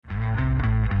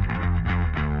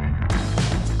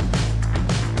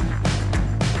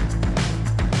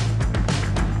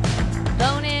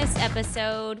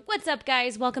episode. What's up,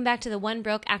 guys? Welcome back to the One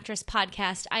Broke Actress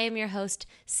podcast. I am your host,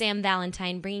 Sam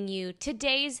Valentine, bringing you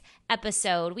today's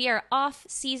episode. We are off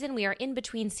season. We are in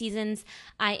between seasons.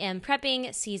 I am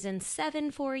prepping season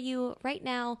 7 for you right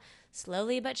now,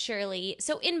 slowly but surely.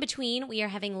 So in between, we are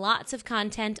having lots of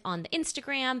content on the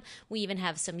Instagram. We even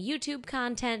have some YouTube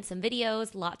content, some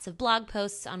videos, lots of blog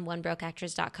posts on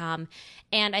onebrokeactress.com.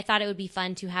 And I thought it would be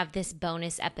fun to have this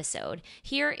bonus episode.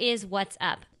 Here is what's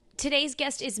up. Today's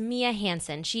guest is Mia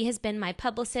Hansen. She has been my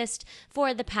publicist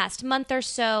for the past month or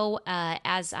so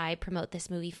as I promote this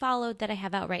movie Followed that I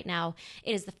have out right now.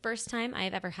 It is the first time I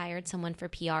have ever hired someone for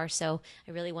PR, so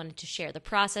I really wanted to share the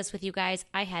process with you guys.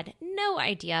 I had no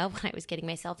idea what I was getting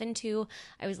myself into.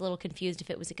 I was a little confused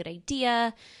if it was a good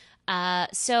idea.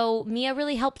 So Mia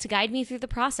really helped to guide me through the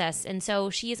process. And so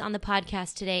she is on the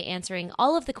podcast today answering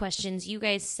all of the questions you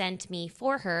guys sent me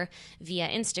for her via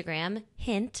Instagram.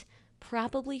 Hint,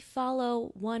 probably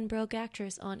follow One Broke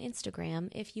Actress on Instagram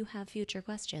if you have future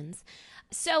questions.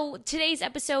 So today's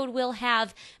episode will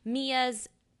have Mia's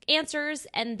answers,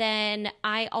 and then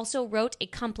I also wrote a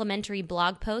complimentary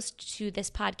blog post to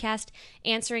this podcast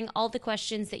answering all the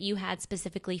questions that you had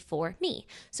specifically for me.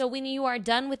 So when you are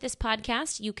done with this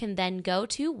podcast, you can then go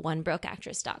to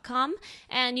onebrokeactress.com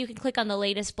and you can click on the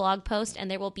latest blog post, and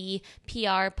there will be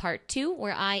PR part 2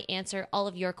 where I answer all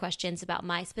of your questions about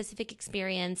my specific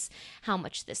experience, how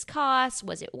much this costs,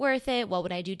 was it worth it, what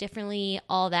would I do differently,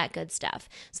 all that good stuff.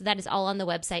 So that is all on the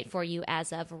website for you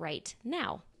as of right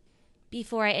now.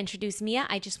 Before I introduce Mia,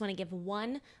 I just want to give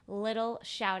one little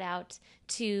shout out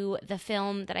to the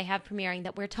film that I have premiering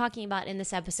that we're talking about in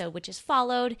this episode, which is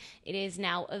Followed. It is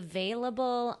now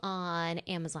available on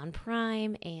Amazon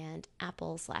Prime and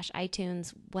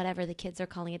Apple/iTunes, whatever the kids are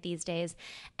calling it these days,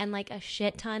 and like a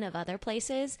shit ton of other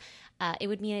places. It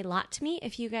would mean a lot to me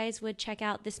if you guys would check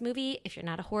out this movie. If you're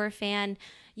not a horror fan,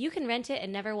 you can rent it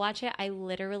and never watch it. I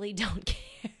literally don't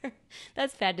care.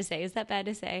 That's bad to say. Is that bad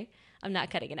to say? I'm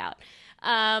not cutting it out.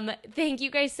 Thank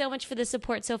you guys so much for the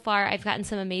support so far. I've gotten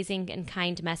some amazing and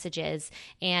kind messages,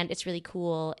 and it's really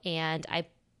cool. And I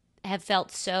have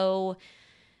felt so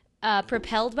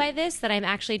propelled by this that I'm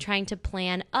actually trying to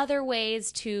plan other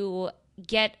ways to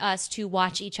get us to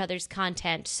watch each other's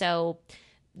content. So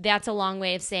that's a long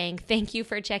way of saying thank you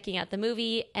for checking out the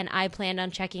movie, and I plan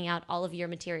on checking out all of your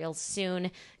materials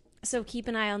soon. So keep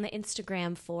an eye on the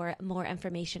Instagram for more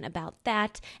information about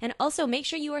that. And also make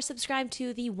sure you are subscribed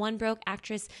to the One Broke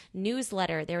Actress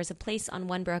newsletter. There is a place on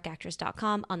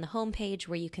onebrokeactress.com on the homepage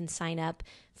where you can sign up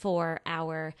for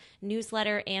our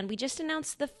newsletter. And we just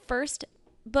announced the first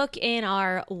book in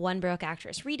our One Broke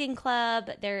Actress reading club.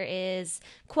 There is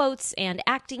quotes and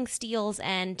acting steals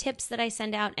and tips that I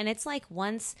send out. And it's like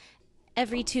once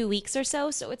every 2 weeks or so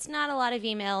it's not a lot of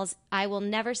emails. I will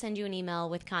never send you an email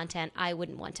with content I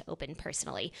wouldn't want to open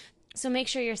personally. So make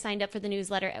sure you're signed up for the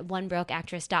newsletter at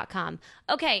onebrokeactress.com.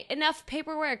 Okay, enough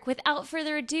paperwork. Without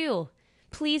further ado,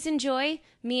 please enjoy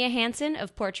Mia Hansen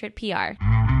of Portrait PR.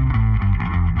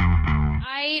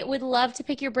 I would love to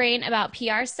pick your brain about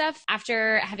PR stuff.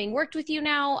 After having worked with you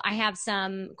now, I have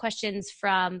some questions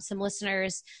from some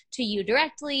listeners to you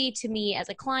directly, to me as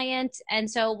a client. And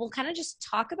so we'll kind of just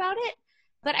talk about it.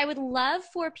 But I would love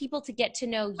for people to get to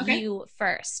know you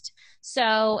first.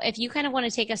 So if you kind of want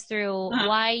to take us through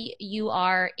why you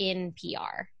are in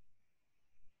PR.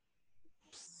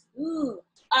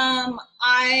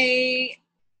 I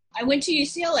went to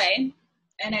UCLA.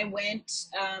 And I went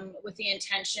with the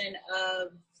intention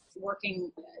of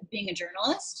being a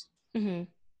journalist. Mm-hmm.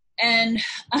 And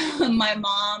my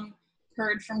mom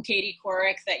heard from Katie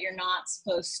Couric that you're not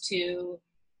supposed to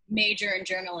major in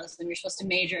journalism. You're supposed to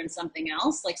major in something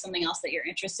else, like something else that you're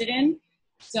interested in.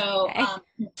 So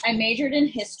I majored in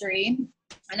history,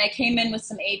 and I came in with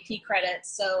some AP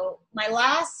credits. So my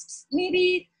last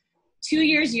maybe 2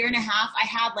 years, year and a half, I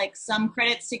had like some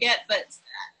credits to get, but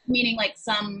meaning like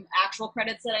some actual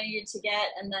credits that I needed to get,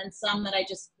 and then some that I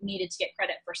just needed to get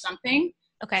credit for something.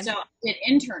 Okay. So I did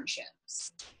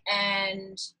internships,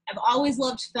 and I've always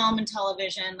loved film and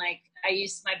television. Like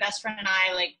my best friend and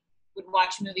I like would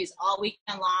watch movies all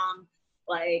weekend long.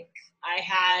 Like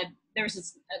there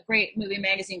was a great movie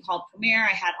magazine called Premiere.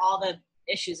 I had all the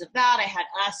issues of that. I had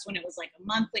Us when it was like a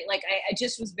monthly. Like I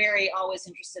just was always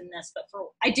interested in this, but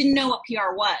I didn't know what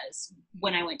PR was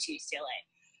when I went to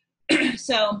UCLA.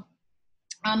 So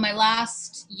my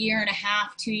last year and a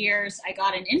half, 2 years, I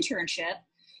got an internship,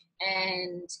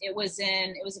 and it was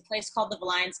a place called the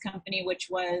Valiance Company, which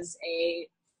was a,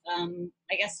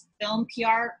 I guess, film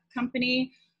PR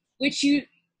company, which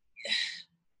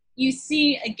you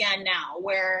see again now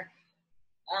where,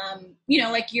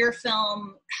 like your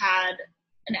film had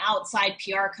an outside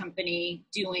PR company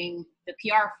doing the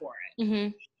PR for it. Mm-hmm.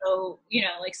 So, you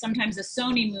know, like sometimes a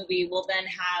Sony movie will then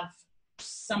have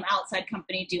some outside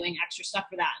company doing extra stuff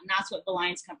for that. And that's what the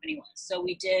Lions Company was. So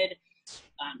we did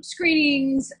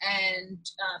screenings and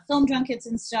film junkets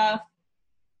and stuff.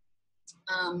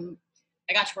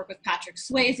 I got to work with Patrick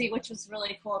Swayze, which was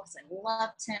really cool because I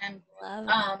loved him.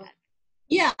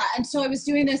 Yeah, and so I was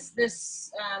doing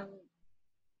this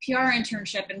PR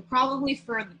internship, and probably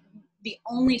for the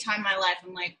only time in my life,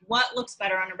 I'm like, what looks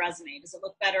better on a resume? Does it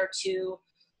look better to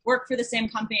work for the same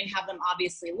company and have them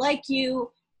obviously like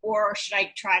you, or should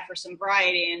I try for some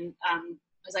variety? And I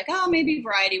was like, oh, maybe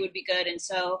variety would be good. And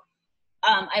so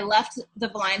I left the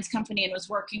Lions Company and was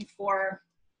working for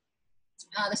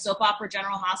the soap opera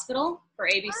General Hospital for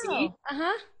ABC.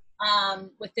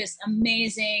 With this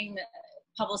amazing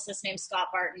publicist named Scott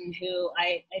Barton, who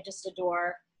I just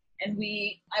adore. And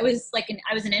I was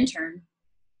an intern,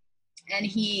 and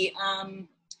he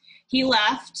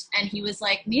left, and he was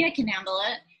like, me, I can handle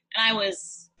it. And I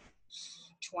was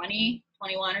 20,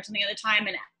 21 or something at the time.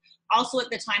 And also at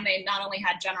the time, they not only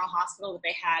had General Hospital, but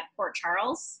they had Port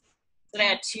Charles. So they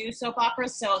had 2 soap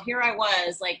operas. So here I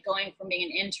was, like, going from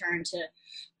being an intern to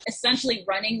essentially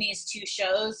running these 2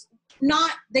 shows.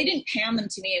 They didn't hand them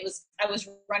to me. I was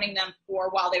running them for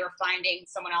while they were finding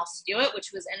someone else to do it, which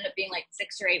ended up being like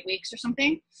 6 or 8 weeks or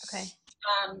something. Okay.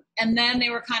 And then they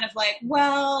were kind of like,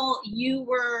 well, you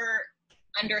were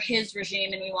under his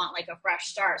regime and we want like a fresh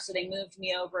start. So they moved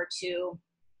me over to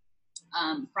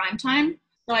primetime.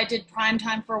 So I did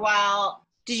primetime for a while.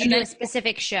 Did you do a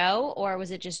specific show, or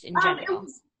was it just in general?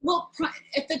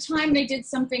 At the time they did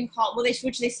something called,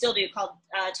 which they still do, called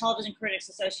Television Critics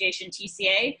Association,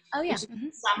 TCA. Oh, yeah. Which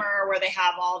is summer where they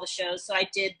have all the shows. So I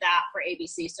did that for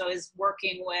ABC. So I was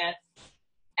working with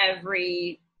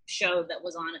every show that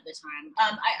was on at the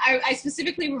time. I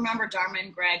specifically remember Dharma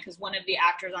and Greg, because one of the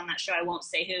actors on that show, I won't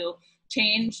say who,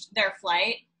 changed their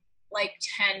flight like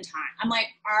 10 times. I'm like,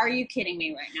 are you kidding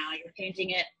me right now? You're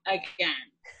changing it again.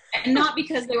 And not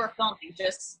because they were filming,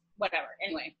 just whatever.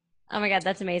 Anyway. Oh my God,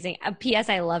 that's amazing. P.S.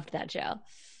 I loved that show.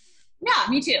 Yeah,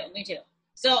 me too.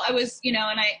 So I was,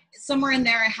 and somewhere in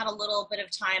there, I had a little bit of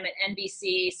time at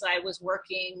NBC. So I was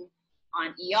working on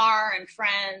ER and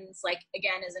Friends, like,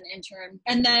 again, as an intern.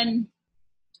 And then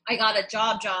I got a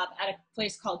job at a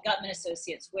place called Gutman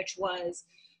Associates, which was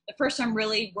the first time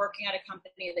really working at a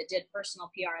company that did personal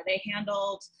PR. They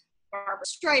handled Barbara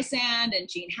Streisand and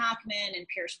Gene Hackman and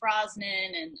Pierce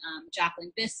Brosnan and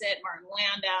Jacqueline Bisset, Martin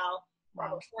Landau,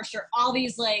 Robert Forster, all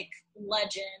these like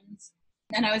legends.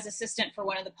 And I was assistant for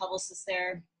one of the publicists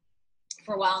there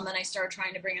for a while. And then I started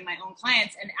trying to bring in my own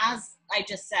clients. And as I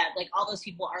just said, like, all those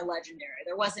people are legendary.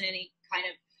 There wasn't any kind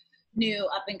of new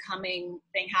up and coming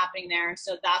thing happening there. And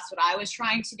so that's what I was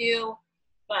trying to do.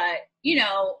 But,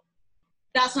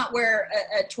 that's not where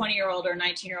a 20-year-old or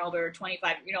 19-year-old or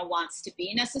 25, wants to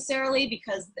be necessarily,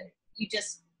 because you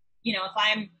just, if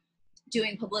I'm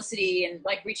doing publicity and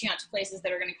like reaching out to places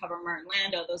that are going to cover Martin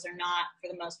Landau, those are not,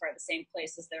 for the most part, the same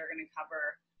places that are going to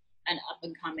cover an up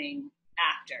and coming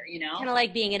actor, Kind of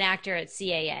like being an actor at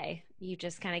CAA. You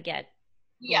just kind of get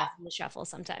lost in the shuffle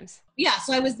sometimes. Yeah.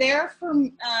 So I was there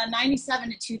from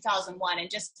 97 to 2001. And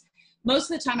just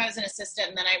most of the time I was an assistant.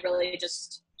 And then I really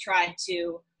just tried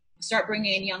to start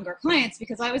bringing in younger clients,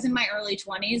 because I was in my early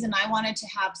 20s and I wanted to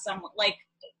have some, like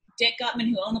Dick Gutman,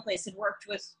 who owned the place, had worked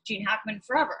with Gene Hackman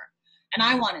forever. And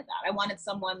I wanted that. I wanted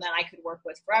someone that I could work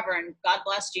with forever. And God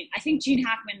bless Gene. I think Gene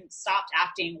Hackman stopped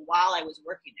acting while I was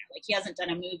working there. Like, he hasn't done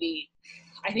a movie,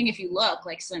 I think if you look,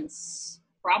 like since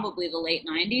probably the late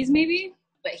 90s maybe.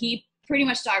 But he pretty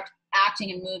much stopped acting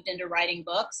and moved into writing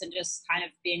books and just kind of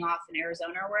being off in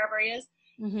Arizona or wherever he is.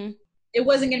 Mm-hmm. It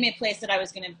wasn't going to be a place that I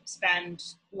was going to spend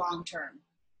long term.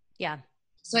 Yeah.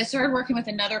 So I started working with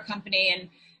another company, and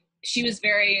she was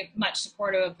very much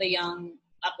supportive of the young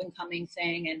up and coming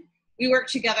thing. And we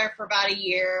worked together for about a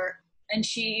year, and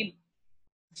she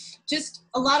just,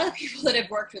 a lot of the people that I've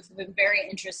worked with have been very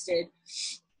interested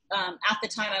at the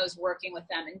time I was working with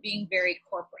them, and being very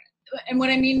corporate. And what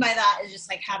I mean by that is just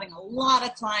like having a lot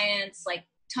of clients, like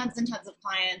tons and tons of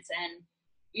clients, and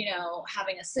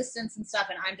having assistants and stuff.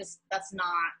 And that's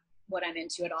not what I'm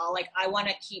into at all. Like, I want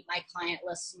to keep my client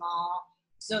list small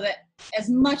so that as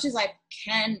much as I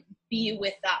can be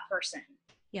with that person.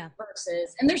 Yeah.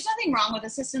 Versus, and there's nothing wrong with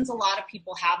assistants. A lot of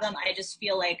people have them. I just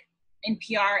feel like in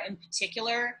PR in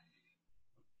particular,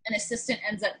 an assistant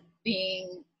ends up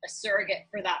being a surrogate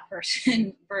for that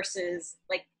person versus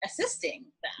like assisting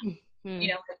them.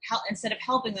 Mm-hmm. Instead of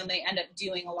helping them, they end up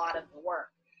doing a lot of the work.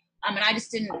 And I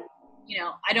just didn't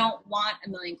I don't want a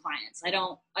million clients. I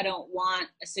don't want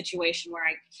a situation where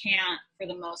I can't, for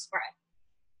the most part,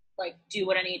 like do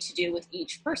what I need to do with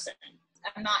each person.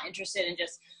 I'm not interested in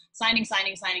just signing,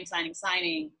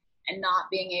 and not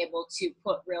being able to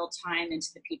put real time into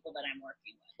the people that I'm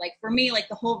working with. Like for me, like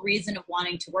the whole reason of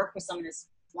wanting to work with someone is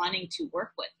wanting to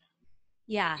work with them.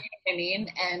 Yeah. You know what I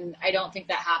mean? And I don't think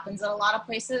that happens at a lot of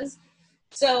places.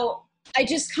 So I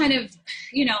just kind of,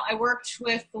 I worked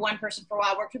with the one person for a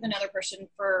while, worked with another person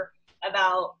for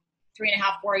about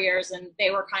 3.5, 4 years. And they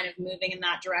were kind of moving in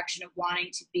that direction of wanting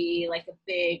to be like a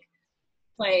big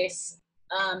place.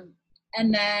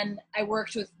 And then I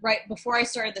worked with, right before I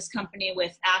started this company,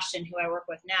 with Ashton, who I work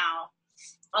with now.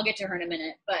 I'll get to her in a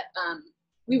minute, but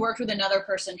we worked with another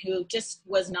person who just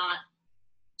was not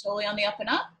totally on the up and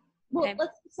up, well,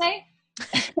 let's say.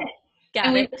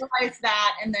 And we realized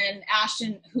that, and then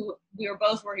Ashton, who we were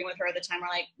both working with her at the time, were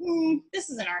like, this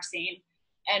isn't our scene.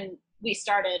 And we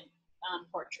started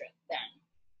Portrait then.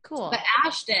 Cool. But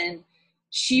Ashton,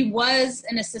 she was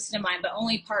an assistant of mine, but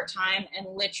only part-time, and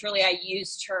literally I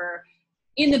used her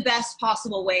in the best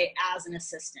possible way as an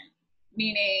assistant,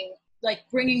 meaning like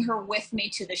bringing her with me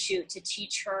to the shoot to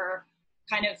teach her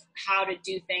kind of how to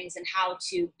do things and how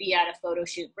to be at a photo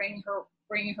shoot, bringing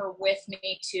her with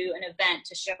me to an event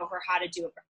to show her how to do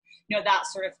it, that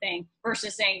sort of thing,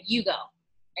 versus saying, you go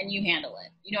and you handle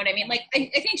it. You know what I mean? Like, I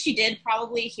think she did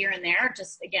probably here and there,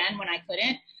 just again, when I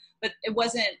couldn't, but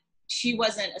she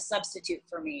wasn't a substitute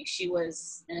for me. She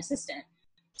was an assistant.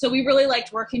 So we really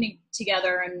liked working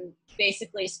together, and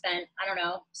basically spent,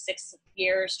 6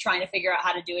 years trying to figure out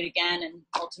how to do it again. And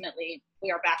ultimately we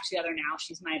are back together now.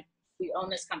 We own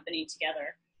this company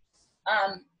together.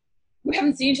 We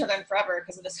haven't seen each other in forever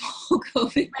because of this whole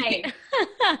COVID thing.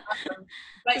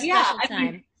 But yeah,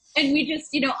 and we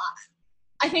just,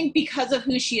 I think because of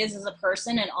who she is as a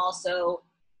person, and also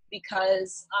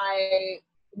because I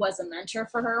was a mentor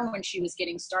for her when she was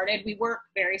getting started, we work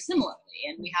very similarly,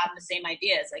 and we have the same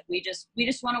ideas. Like we just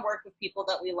want to work with people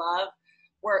that we love.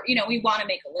 We want to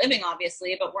make a living,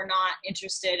 obviously, but we're not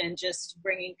interested in just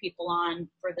bringing people on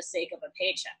for the sake of a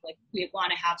paycheck. Like we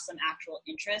want to have some actual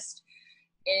interest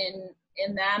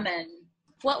in them. And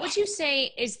what would you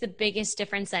say is the biggest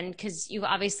difference then? Because you've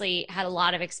obviously had a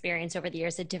lot of experience over the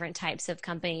years at different types of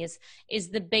companies. Is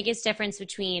the biggest difference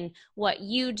between what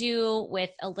you do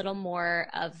with a little more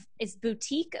of, is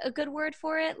boutique a good word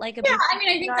for it? Like a I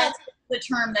think that's the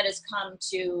term that has come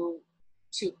to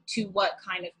what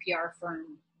kind of PR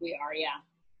firm we are.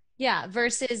 Yeah,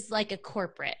 versus like a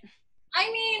corporate.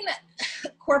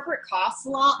 Corporate costs a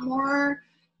lot more.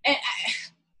 And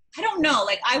I don't know.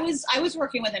 Like I was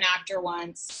working with an actor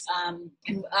once, and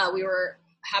we were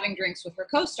having drinks with her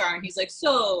co-star, and he's like,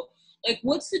 so like,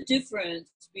 what's the difference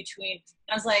between,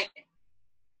 and I was like,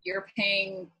 you're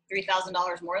paying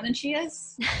 $3,000 more than she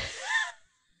is.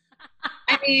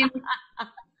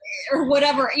 Or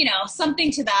whatever,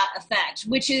 something to that effect,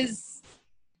 which is,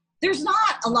 there's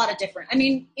not a lot of difference.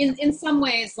 In some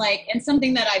ways, like, and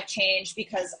something that I've changed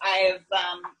because I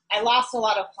lost a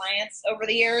lot of clients over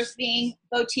the years being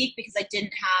boutique because I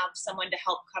didn't have someone to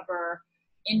help cover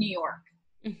in New York.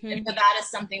 Mm-hmm. And so that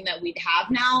is something that we'd have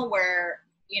now where,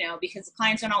 because the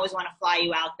clients don't always want to fly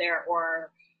you out there,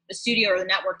 or the studio or the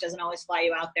network doesn't always fly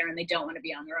you out there, and they don't want to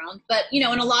be on their own. But,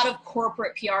 and a lot of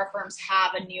corporate PR firms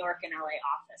have a New York and LA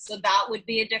office. So that would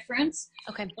be a difference.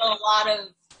 Okay. But a lot of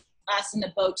us in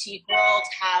the boutique world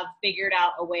have figured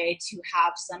out a way to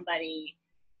have somebody,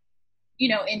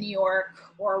 in New York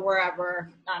or wherever,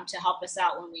 to help us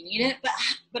out when we need it.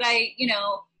 But I,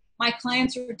 my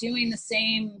clients are doing the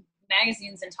same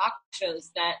magazines and talk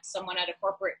shows that someone at a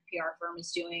corporate PR firm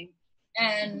is doing.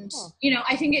 And,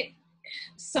 I think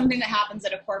something that happens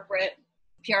at a corporate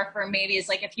PR firm maybe is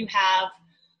like, if you have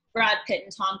Brad Pitt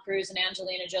and Tom Cruise and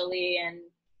Angelina Jolie and,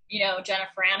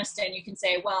 Jennifer Aniston, you can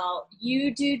say, well,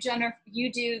 you do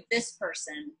this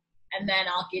person, and then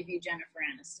I'll give you Jennifer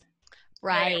Aniston.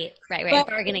 Right. But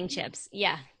bargaining chips.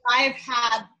 Yeah. I've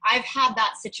had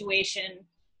that situation.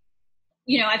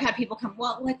 I've had people come,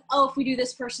 well, like, oh, if we do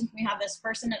this person, can we have this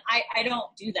person? And I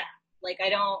don't do that. Like, I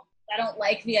don't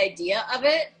like the idea of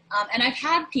it. And I've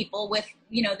had people with,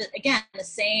 the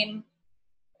same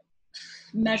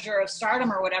measure of stardom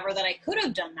or whatever that I could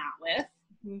have done that with.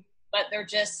 Mm-hmm. But they're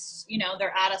just,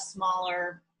 they're at a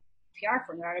smaller PR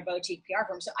firm. They're at a boutique PR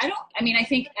firm. So I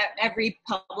think every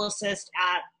publicist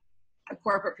at a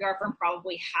corporate PR firm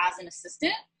probably has an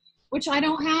assistant, which I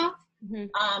don't have.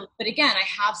 Mm-hmm. But again, I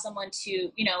have someone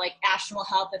to, like Ashton will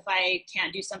help if I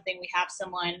can't do something. We have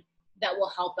someone that will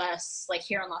help us, like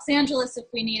here in Los Angeles if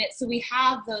we need it. So we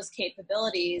have those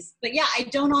capabilities. But yeah, I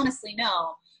don't honestly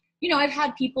know. I've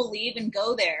had people leave and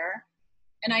go there,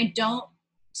 and I don't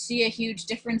see a huge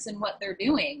difference in what they're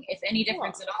doing, if any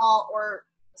difference at all, or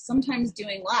sometimes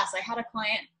doing less. I had a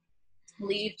client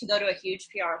leave to go to a huge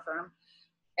PR firm,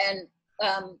 and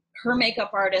her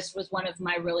makeup artist was one of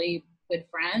my really good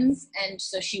friends, and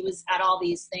so she was at all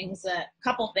these things,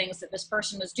 couple things that this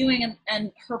person was doing,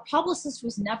 and her publicist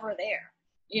was never there,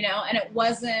 and it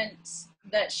wasn't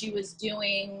that she was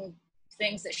doing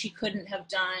things that she couldn't have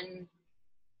done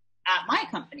at my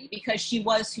company, because she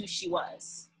was who she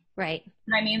was. Right.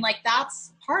 And I mean, like,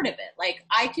 that's part of it. Like,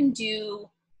 I can do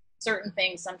certain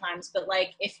things sometimes, but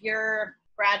like, if you're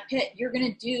Brad Pitt, you're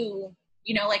going to do,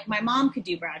 like my mom could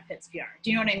do Brad Pitt's PR.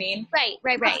 Do you know what I mean? Right.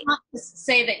 That's not to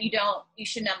say that you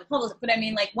shouldn't have a publicist, but I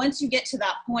mean, like, once you get to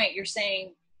that point, you're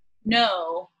saying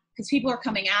no, because people are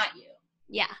coming at you.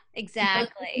 Yeah,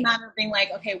 exactly. It's a matter of being like,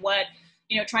 okay, what,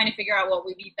 trying to figure out what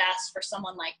would be best for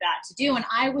someone like that to do. And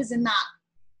I was in that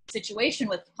situation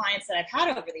with clients that I've had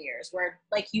over the years, where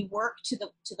like you work to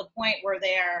the point where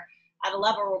they're at a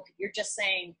level where you're just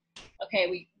saying, okay,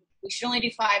 we should only do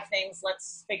 5 things.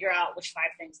 Let's figure out which 5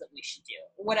 things that we should do,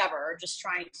 or whatever, or just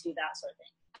trying to do that sort of thing.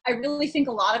 I really think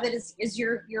a lot of it is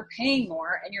you're paying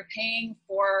more, and you're paying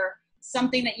for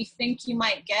something that you think you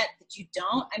might get that you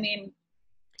don't. I mean,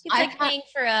 it's like paying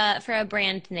for a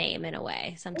brand name in a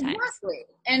way sometimes. Exactly.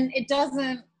 And it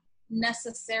doesn't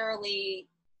necessarily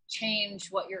change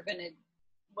what's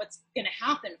gonna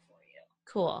happen for you.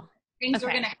 Cool. Things are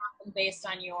gonna happen based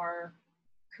on your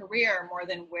career more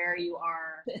than where you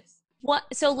are.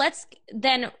 So let's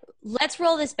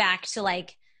roll this back to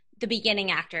like the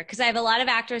beginning actor, because I have a lot of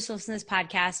actors who listen to this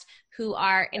podcast who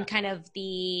are in kind of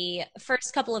the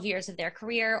first couple of years of their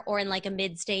career, or in like a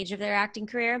mid stage of their acting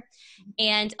career.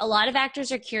 And a lot of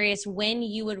actors are curious when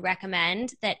you would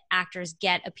recommend that actors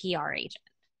get a PR agent.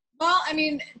 Well, I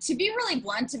mean, to be really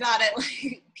blunt about it,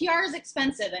 like, PR is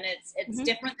expensive, and it's mm-hmm.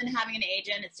 different than having an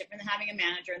agent. It's different than having a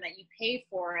manager, and that you pay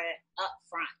for it up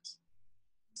front.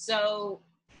 So,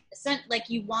 like,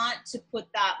 you want to put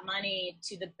that money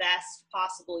to the best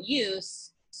possible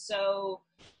use. So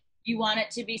you want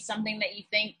it to be something that you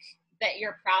think that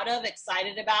you're proud of,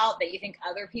 excited about, that you think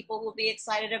other people will be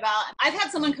excited about. I've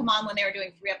had someone come on when they were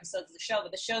doing 3 episodes of the show,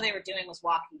 but the show they were doing was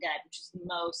Walking Dead, which is the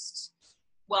most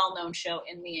well-known show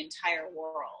in the entire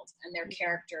world, and their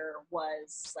character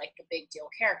was like a big deal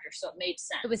character, so it made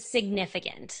sense. It was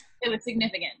significant.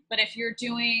 But if you're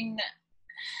doing,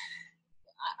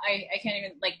 I can't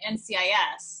even, like,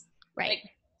 NCIS, right? Like,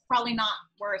 probably not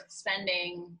worth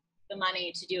spending the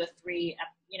money to do a 3,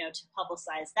 to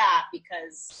publicize that,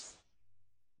 because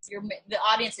the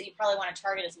audience that you probably want to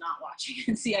target is not watching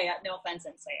NCIS. No offense,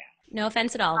 NCIS. No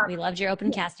offense at all. We loved your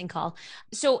open casting call.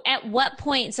 So at what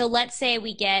point, so let's say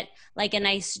we get like a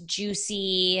nice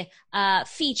juicy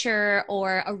feature,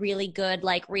 or a really good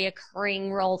like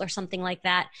reoccurring role or something like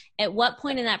that. At what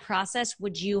point in that process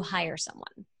would you hire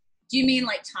someone? Do you mean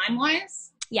like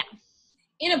time-wise? Yeah.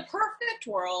 In a perfect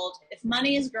world, if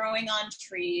money is growing on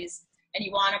trees and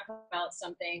you want to promote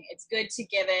something, it's good to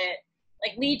give it,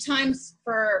 like, lead times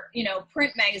for,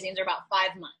 print magazines are about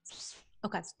 5 months.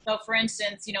 Okay. So for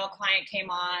instance, a client came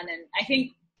on, and I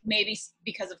think maybe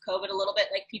because of COVID a little bit,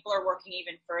 like, people are working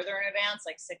even further in advance,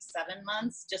 like 6-7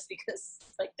 months, just because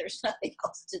like there's nothing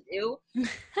else to do.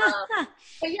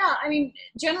 But yeah, I mean,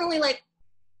 generally like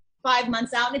 5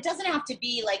 months out, and it doesn't have to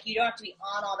be like, you don't have to be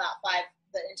on all that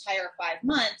the entire 5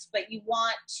 months, but you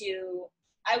want to,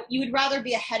 you would rather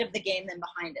be ahead of the game than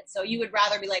behind it. So you would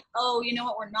rather be like, oh, you know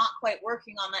what, we're not quite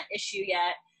working on that issue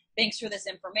yet. Thanks for this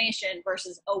information,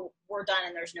 versus, oh, we're done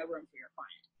and there's no room for your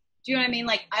client. Do you know what I mean?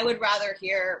 Like, I would rather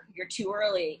hear you're too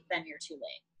early than you're too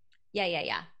late.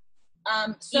 Yeah.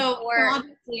 So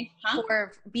obviously,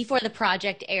 before the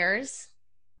project airs,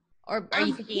 or are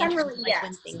you thinking generally, like yes.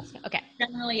 When things, okay.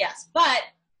 Generally, yes. But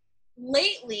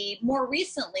lately, more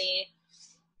recently,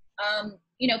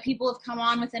 people have come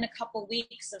on within a couple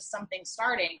weeks of something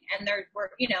starting, and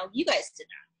you guys did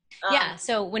that. Yeah.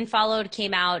 So when Followed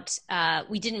came out,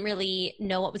 we didn't really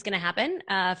know what was going to happen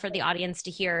for the audience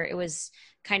to hear. It was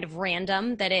kind of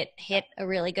random that it hit a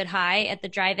really good high at the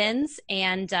drive-ins,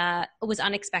 and it was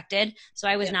unexpected. So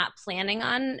I was not planning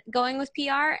on going with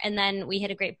PR, and then we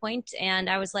hit a great point, and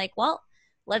I was like, well,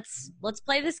 let's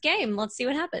play this game. Let's see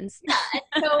what happens. Yeah.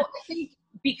 And so I think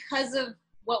because of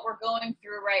what we're going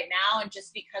through right now, and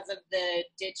just because of the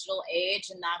digital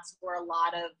age, and that's where a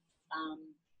lot of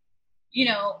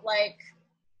like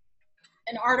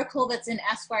an article that's in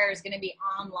Esquire is going to be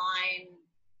online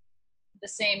the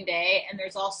same day, and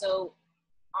there's also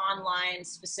online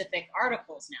specific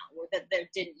articles now that there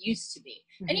didn't used to be.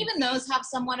 Mm-hmm. And even those have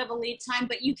somewhat of a lead time,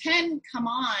 but you can come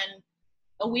on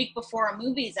a week before a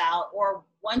movie's out or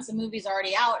once a movie's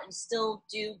already out and still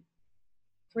do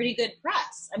pretty good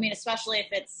press. I mean, especially if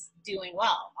it's doing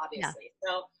well, obviously. Yeah.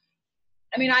 So,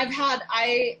 I mean,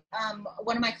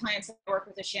 one of my clients I work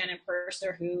with is Shannon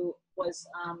Purser, who was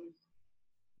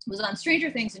on Stranger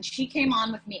Things, and she came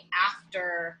on with me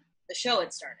after the show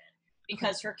had started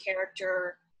because her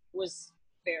character was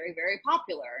very, very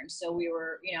popular. And so we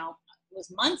were, it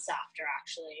was months after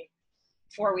actually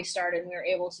before we started, and we were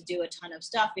able to do a ton of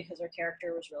stuff because her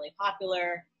character was really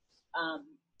popular.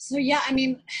 So yeah, I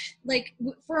mean, like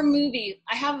for a movie,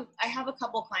 I have a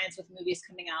couple clients with movies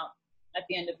coming out at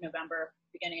the end of November,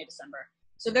 beginning of December.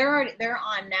 So they're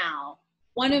on now.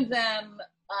 One of them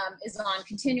is on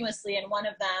continuously, and one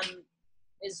of them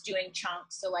is doing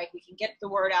chunks. So like we can get the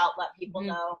word out, let people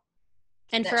know.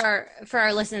 And for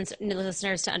our listeners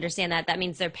to understand that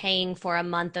means they're paying for a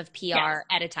month of PR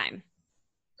at a time.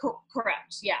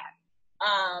 Correct. Yeah.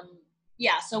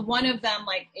 Yeah. So one of them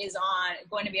is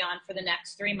going to be on for the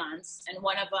next 3 months. And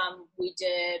one of them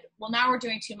now we're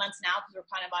doing 2 months now because we're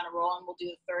kind of on a roll, and we'll do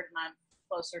the third month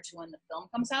closer to when the film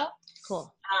comes out.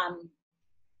 Cool.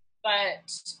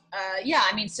 Yeah,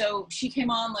 I mean, so she came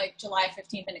on July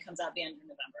 15th and it comes out the end of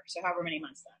November. So however many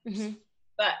months then. Mm-hmm.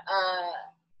 But,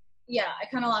 yeah, I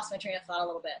kind of lost my train of thought a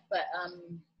little bit, but,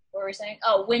 what were we saying?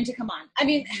 Oh, when to come on. I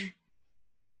mean,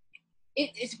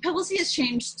 publicity has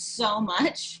changed so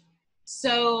much.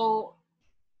 So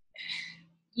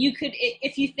you could,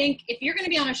 if you're going to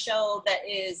be on a show that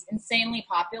is insanely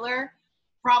popular,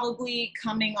 probably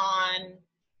coming on,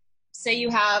 say you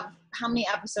have, how many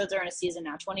episodes are in a season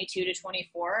now? 22 to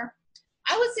 24.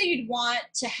 I would say you'd want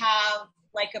to have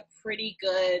a pretty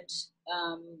good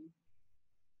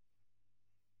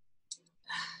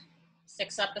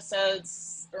 6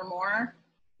 episodes or more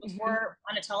before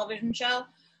on a television show,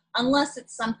 unless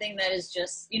it's something that is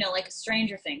just, like a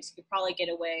Stranger Things, you could probably get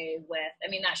away with. I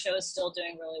mean, that show is still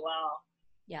doing really well.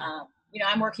 Yeah.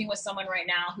 I'm working with someone right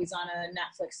now who's on a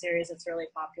Netflix series that's really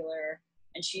popular,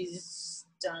 and she's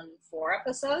done 4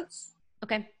 episodes.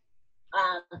 Okay.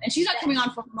 And she's not coming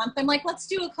on for a month. I'm like, let's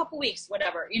do a couple weeks,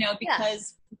 whatever,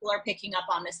 because people are picking up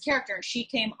on this character, and she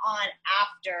came on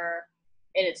after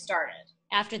it had started.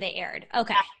 After they aired.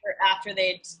 Okay. After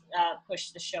they'd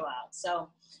pushed the show out. So,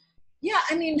 yeah,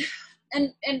 I mean,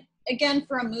 and again,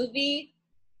 for a movie,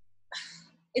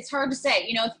 it's hard to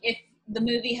say, if the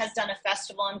movie has done a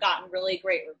festival and gotten really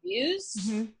great reviews,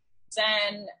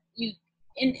 then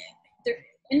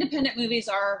independent movies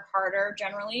are harder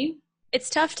generally. It's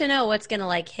tough to know what's going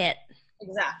to hit.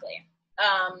 Exactly.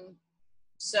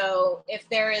 So if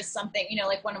there is something,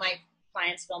 like one of my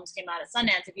clients' films came out at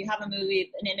Sundance, if you have a movie,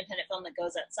 an independent film that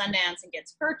goes at Sundance and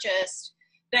gets purchased,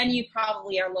 then you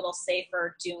probably are a little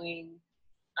safer doing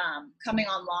coming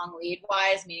on long lead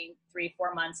wise, meaning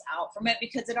 3-4 months out from it,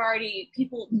 because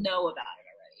people know about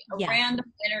it already. Random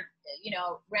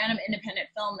independent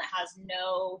film that has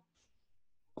no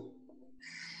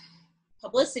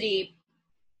publicity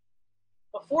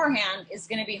beforehand is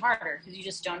going to be harder because you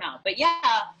just don't know. But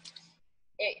yeah,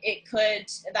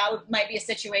 might be a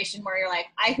situation where you're like,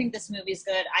 I think this movie's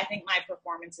good. I think my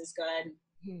performance is good.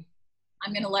 Mm-hmm.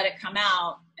 I'm going to let it come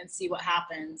out and see what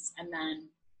happens, and then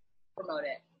promote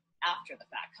it after the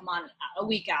fact. Come on a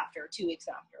week after, 2 weeks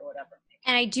after, whatever.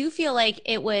 And I do feel like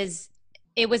it was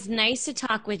nice to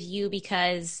talk with you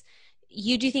because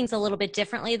you do things a little bit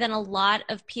differently than a lot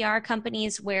of PR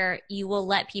companies, where you will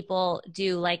let people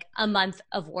do a month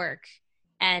of work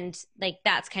and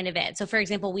that's kind of it. So for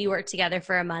example, we worked together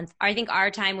for a month. I think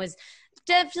our time was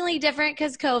definitely different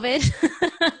because COVID.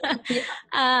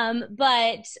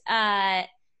 But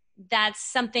that's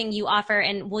something you offer.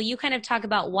 And will you kind of talk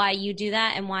about why you do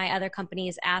that and why other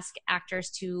companies ask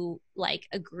actors to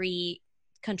agree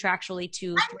contractually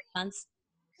to 3 months?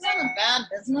 Because I'm a bad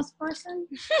business person.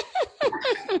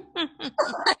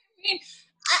 I mean,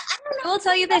 I will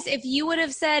tell you this: if you would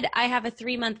have said I have a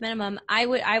 3-month minimum, I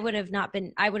would have not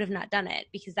done it,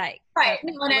 because I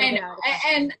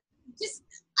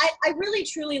really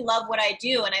truly love what I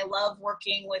do, and I love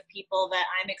working with people that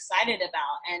I'm excited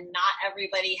about. And not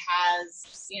everybody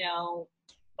has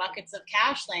buckets of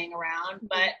cash laying around,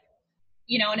 but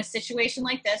in a situation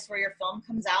like this where your film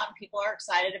comes out and people are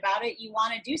excited about it, you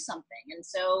want to do something. And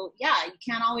so, yeah, you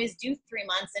can't always do 3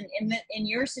 months. And in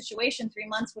your situation, 3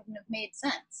 months wouldn't have made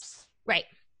sense. Right.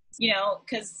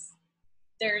 Because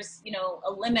there's,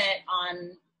 a limit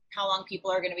on how long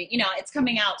people are going to be, it's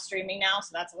coming out streaming now. So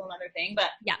that's a whole other thing.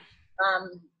 But yeah.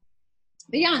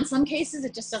 But yeah, in some cases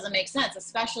it just doesn't make sense,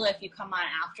 especially if you come on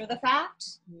after the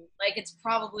fact. It's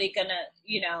probably gonna,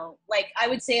 I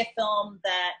would say a film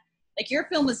that, your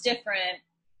film was different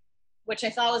which I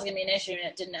thought was going to be an issue, and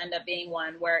it didn't end up being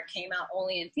one, where it came out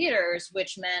only in theaters,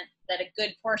 which meant that a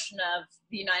good portion of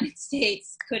the United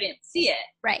States couldn't see it.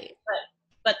 Right.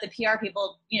 But the PR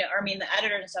people, the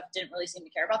editors and stuff didn't really seem to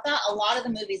care about that. A lot of the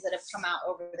movies that have come out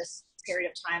over this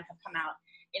period of time have come out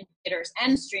in theaters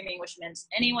and streaming, which means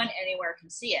anyone, anywhere can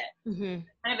see it. Mm-hmm.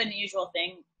 Kind of an unusual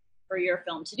thing for your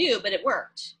film to do, but it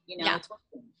worked. Yeah. It's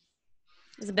working.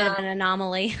 It was a bit of an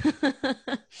anomaly.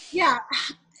 Yeah,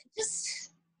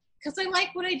 just because I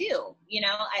like what I do,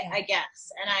 I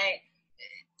guess. And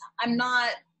I'm not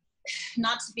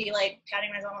to be like patting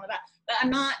myself on the back, but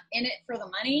I'm not in it for the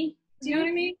money. Do you know what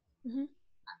I mean? Mm-hmm.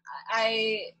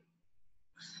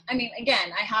 I mean,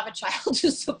 again, I have a child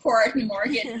to support and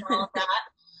mortgage and all of that,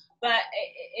 but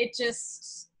it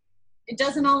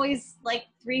doesn't always, like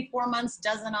 3-4 months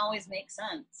doesn't always make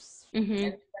sense. Mm-hmm.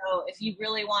 And so if you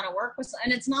really want to work with,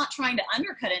 and it's not trying to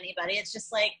undercut anybody, it's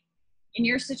just like in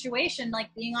your situation,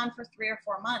 like being on for 3 or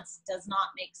 4 months does not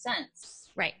make sense.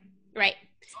 Right.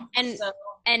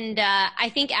 And I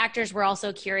think actors were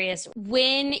also curious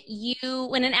when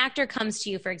an actor comes to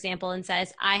you, for example, and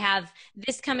says, I have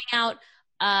this coming out,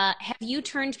 have you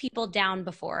turned people down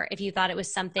before if you thought it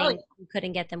was something you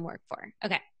couldn't get them work for?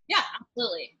 Okay. Yeah,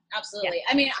 absolutely. Yeah.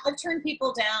 I mean, I've turned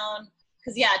people down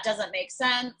because it doesn't make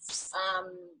sense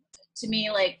to me,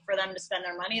 like for them to spend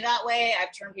their money that way.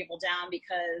 I've turned people down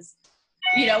because,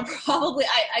 probably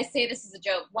I say this as a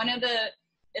joke.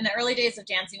 In the early days of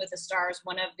Dancing with the Stars,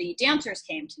 one of the dancers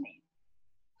came to me,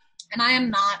 and I am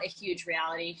not a huge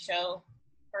reality show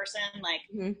person. Like,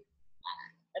 mm-hmm.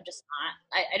 I'm just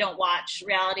not. I don't watch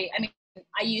reality. I mean,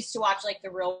 I used to watch like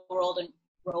The Real World and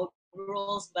Road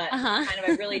Rules, but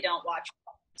I really don't watch.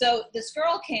 So this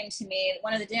girl came to me,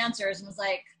 one of the dancers, and was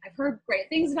like, I've heard great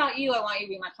things about you. I want you to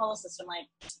be my publicist. I'm like,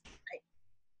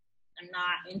 I'm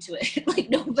not into it. Like,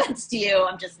 no offense to you.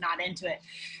 I'm just not into it.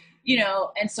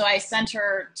 And so I sent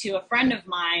her to a friend of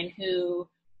mine who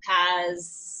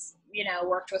has,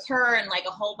 worked with her and like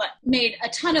made a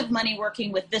ton of money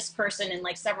working with this person and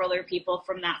like several other people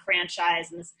from that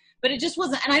franchise. But it just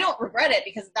wasn't, and I don't regret it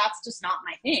because that's just not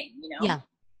my thing, Yeah.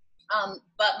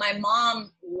 But my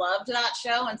mom loved that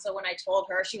show. And so when I told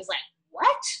her, she was like,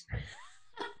 what?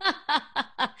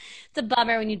 It's a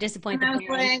bummer when you disappoint the parents.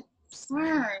 Like,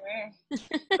 sorry.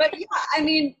 But yeah, I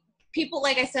mean, people,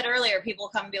 like I said earlier, people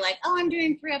come and be like, oh, I'm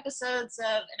doing 3 episodes of,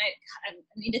 and I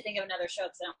need to think of another show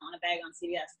because I don't want to bag on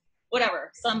CBS,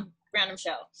 whatever, some random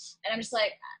show. And I'm just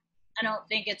like, I don't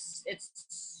think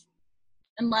it's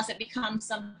unless it becomes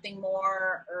something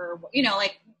more, or,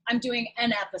 like I'm doing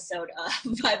an episode of,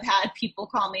 I've had people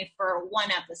call me for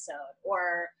 1 episode,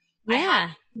 or I have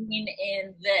a scene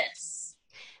in this.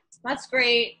 That's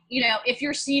great. If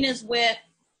your scene is with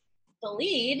the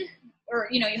lead, or,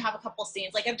 you have a couple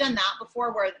scenes, like I've done that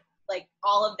before where like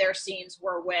all of their scenes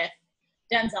were with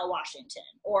Denzel Washington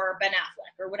or Ben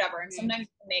Affleck or whatever. And sometimes you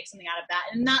can make something out of that.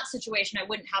 And in that situation, I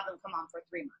wouldn't have them come on for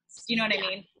 3 months. You know what I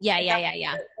mean? Yeah. So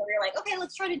you're like, okay,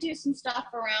 let's try to do some stuff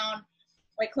around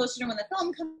like closer to when the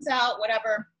film comes out,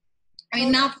 whatever. I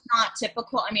mean, that's not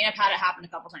typical. I mean, I've had it happen a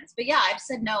couple times, but yeah, I've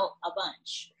said no a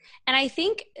bunch. And I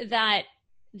think that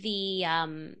the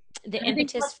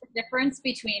impetus, what's the difference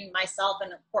between myself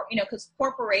and because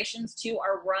corporations too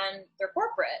they're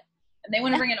corporate and they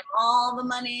want to bring in all the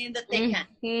money that they can.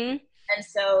 And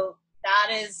so that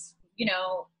is,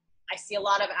 I see a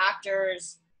lot of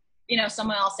actors,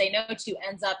 someone I'll say no to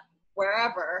ends up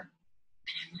wherever,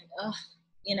 and I'm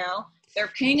like,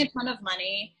 they're paying a ton of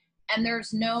money and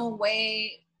there's no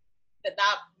way that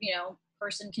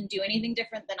person can do anything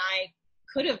different than I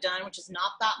could have done, which is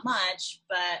not that much,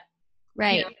 but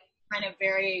right. Kind of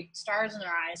very stars in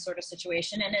their eyes sort of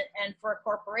situation. And for a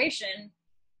corporation,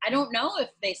 I don't know if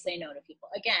they say no to people,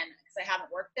 again, because I haven't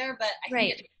worked there, but I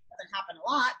think it doesn't happen a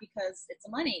lot because it's a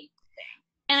money thing.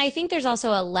 And I think there's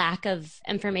also a lack of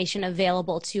information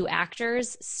available to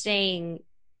actors saying,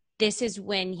 this is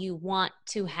when you want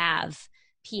to have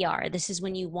PR. This is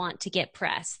when you want to get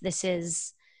press. This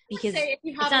is because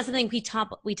it's not something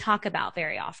we talk about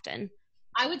very often.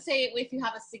 I would say if you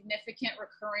have a significant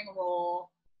recurring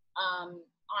role on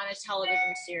a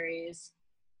television series,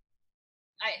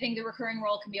 I think the recurring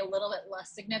role can be a little bit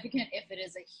less significant if it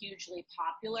is a hugely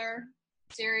popular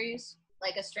series,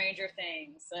 like a Stranger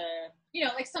Things,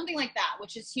 like something like that,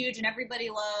 which is huge and everybody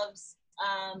loves.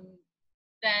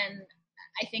 Then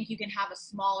I think you can have a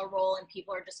smaller role and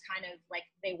people are just kind of like,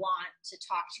 they want to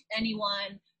talk to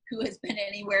anyone who has been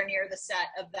anywhere near the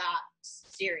set of that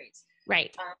series.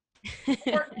 Right.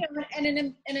 Or, and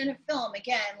in a film,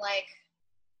 again, like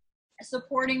a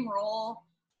supporting role,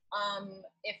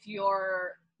 if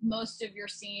most of your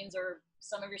scenes are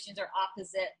some of your scenes are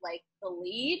opposite like the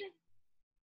lead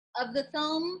of the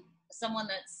film, someone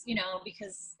that's, you know,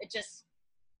 because it just,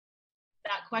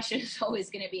 that question is always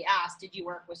going to be asked, did you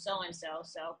work with so-and-so?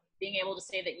 So being able to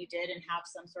say that you did and have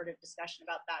some sort of discussion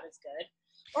about that is good.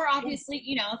 Or obviously,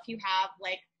 you know, if you have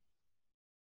like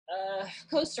a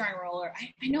co-starring role, or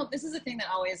I know this is a thing that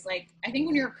always, like, I think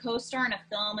when you're a co-star in a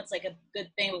film, it's like a good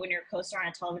thing, but when you're a co-star on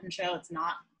a television show, it's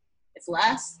not, it's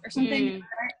less or something.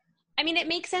 Right? I mean, it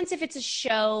makes sense if it's a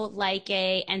show like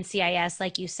a NCIS,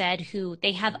 like you said, who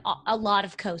they have a lot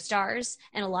of co-stars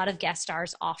and a lot of guest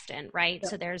stars often, right? Yeah.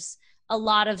 So there's a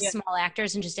lot of small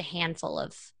actors and just a handful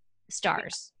of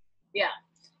stars. Yeah.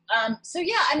 So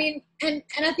yeah, I mean, and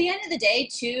at the end of the day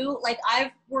too, like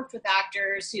I've worked with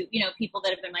actors who, you know, people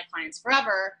that have been my clients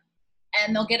forever,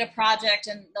 and they'll get a project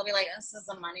and they'll be like, this is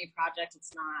a money project.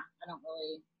 It's not, I don't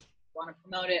really want to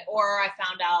promote it. Or I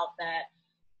found out that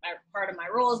part of my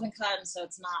role has been cut, and so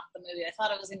it's not the movie I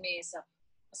thought it was going to be.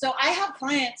 So I have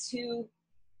clients who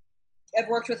I've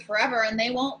worked with forever, and they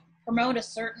won't promote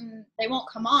they won't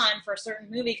come on for a certain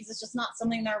movie because it's just not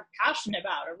something they're passionate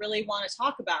about or really want to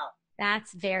talk about.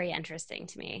 That's very interesting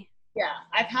to me. Yeah,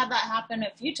 I've had that happen a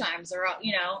few times, or,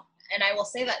 you know, and I will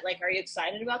say that, like, are you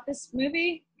excited about this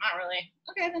movie? Not really.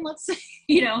 Okay, then let's,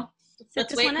 you know,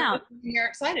 let's wait for what you're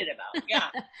excited about. Yeah.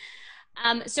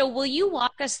 So will you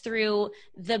walk us through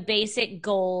the basic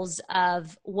goals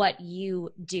of what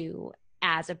you do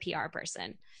as a PR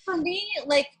person? For me,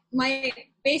 like, my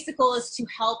basic goal is to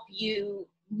help you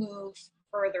move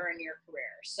further in your career.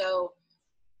 So,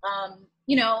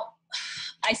 you know,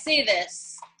 I say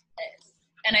this,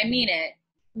 and I mean it,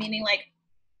 meaning, like,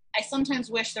 I sometimes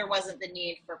wish there wasn't the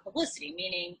need for publicity,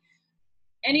 meaning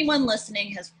anyone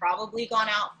listening has probably gone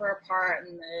out for a part,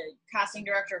 and the casting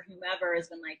director, whomever, has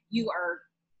been like, you are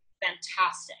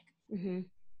fantastic. Mm-hmm.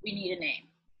 We need a name.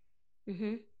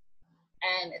 Mm-hmm.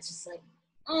 And it's just like,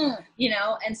 you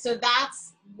know, and so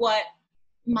that's what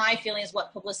my feeling is,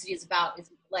 what publicity is about, is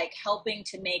like helping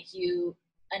to make you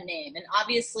a name. And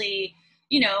obviously,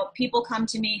 you know, people come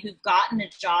to me who've gotten a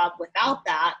job without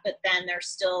that, but then they're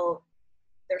still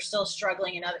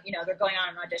struggling, and, you know, they're going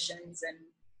on auditions and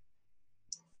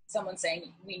someone's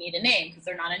saying we need a name because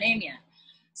they're not a name yet.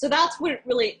 So that's what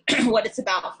really what it's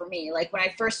about for me. Like when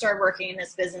I first started working in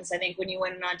this business, I think when you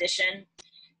went an audition,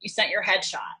 you sent your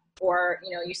headshot, or,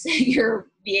 you know, you sent your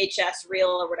VHS reel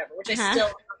or whatever, which I still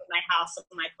have in my house, some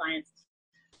of my clients'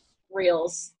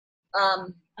 reels.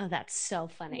 Oh, that's so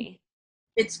funny.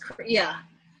 It's yeah.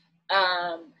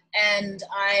 And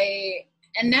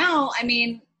now, I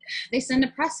mean, they send a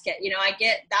press kit, you know,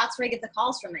 that's where I get the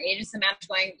calls from the agents and managers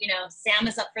going, you know, Sam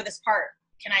is up for this part.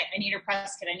 I need her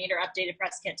press kit. I need her updated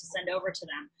press kit to send over to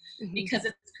them, mm-hmm. because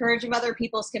it's the courage of other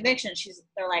people's conviction.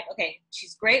 They're like, okay,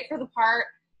 she's great for the part.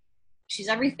 She's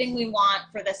everything we want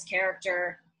for this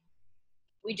character.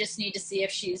 We just need to see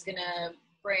if she's going to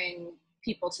bring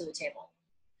people to the table,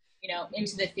 you know,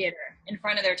 into the theater, in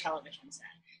front of their television set.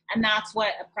 And that's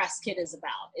what a press kit is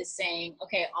about, is saying,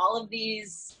 okay, all of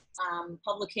these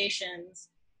publications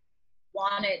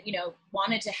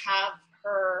wanted to have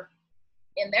her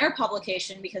in their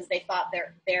publication because they thought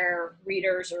their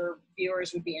readers or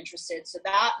viewers would be interested. So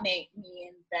that may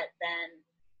mean that then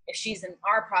if she's in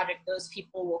our project, those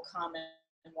people will come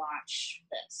and watch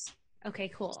this. Okay,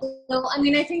 cool. So, I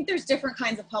mean, I think there's different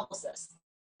kinds of publicists.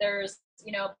 There's,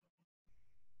 you know,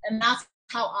 and that's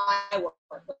how I work.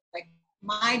 Like,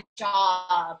 my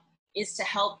job is to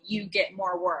help you get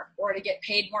more work, or to get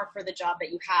paid more for the job that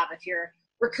you have if you're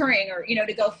recurring, or, you know,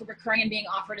 to go for recurring and being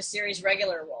offered a series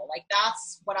regular role. Like,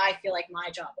 that's what I feel like my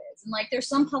job is. And like, there's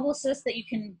some publicists that you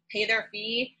can pay their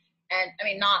fee, and I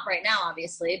mean, not right now,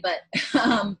 obviously, but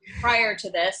prior to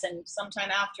this and sometime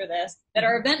after this, that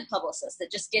are event publicists that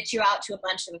just get you out to a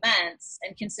bunch of events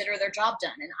and consider their job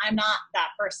done. And I'm not that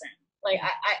person. Like,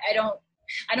 I don't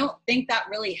think that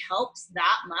really helps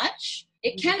that much.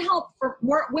 It can help for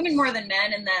more women more than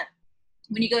men, in that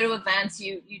when you go to events,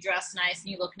 you dress nice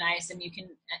and you look nice, and you can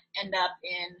end up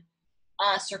in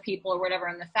us or people or whatever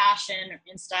in the fashion or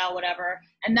in style, whatever,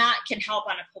 and that can help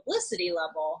on a publicity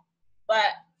level. But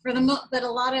but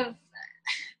a lot of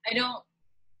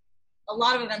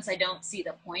events I don't see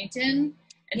the point in,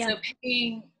 and so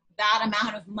paying that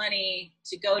amount of money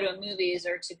to go to movies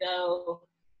or to go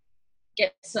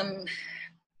get some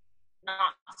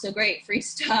not so great free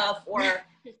stuff, or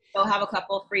go have a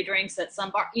couple of free drinks at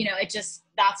some bar, you know,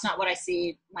 that's not what I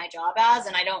see my job as,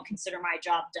 and I don't consider my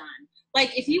job done.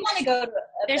 Like, if you want to go to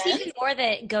there's even more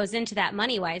that goes into that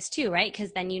money wise too, right?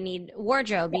 Because then you need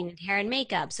wardrobe, you need hair and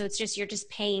makeup, so it's just, you're just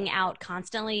paying out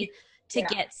constantly to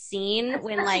get seen.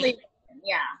 Especially, when, like,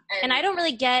 yeah. And I don't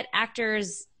really get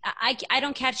actors. I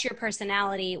don't catch your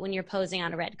personality when you're posing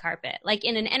on a red carpet. Like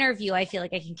in an interview, I feel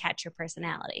like I can catch your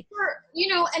personality.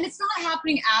 And it's not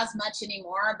happening as much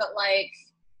anymore, but like,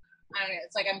 I don't know,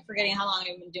 it's like I'm forgetting how long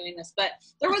I've been doing this, but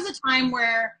there was a time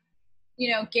where,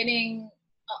 getting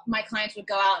my clients would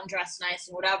go out and dress nice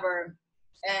and whatever,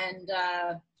 and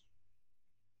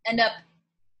end up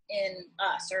in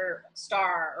Us or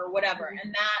Star or whatever. Mm-hmm.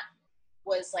 And that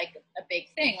was like a big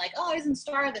thing. Like, oh, I was in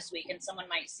Star this week, and someone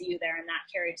might see you there, and that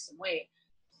carried some weight.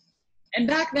 And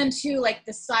back then too, like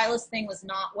the stylist thing was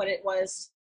not what it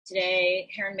was today.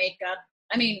 Hair and makeup.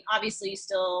 I mean, obviously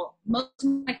most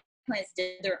of my clients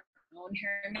did their own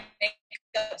hair and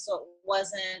makeup, so it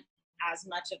wasn't as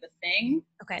much of a thing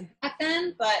back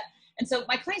then. And so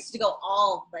my clients used to go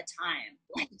all the time,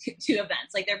 like to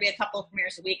events. Like there'd be a couple of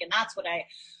premieres a week, and that's what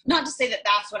not to say that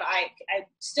that's what I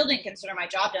still didn't consider my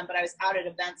job done, but I was out at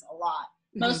events a lot.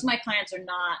 Mm-hmm. Most of my clients are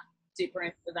not super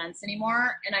into events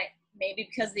anymore, and maybe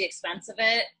because of the expense of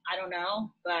it, I don't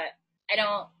know, but I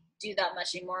don't do that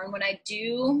much anymore. And when I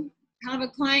do have a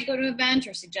client go to an event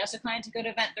or suggest a client to go to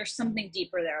an event, there's something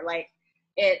deeper there. Like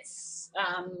it's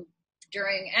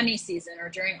during Emmy season or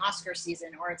during Oscar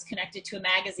season, or it's connected to a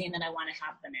magazine that I want to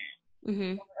have them in.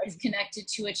 Mm-hmm. Or it's connected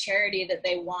to a charity that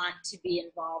they want to be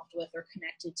involved with or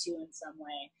connected to in some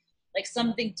way. Like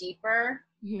something deeper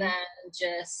mm-hmm. than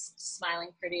just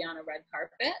smiling pretty on a red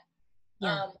carpet.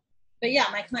 Yeah. But yeah,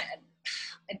 my client,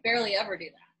 I barely ever do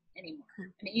that anymore.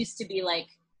 And it used to be like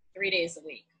 3 days a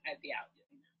week I'd be out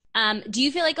doing that. Do you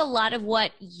feel like a lot of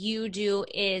what you do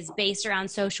is based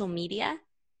around social media?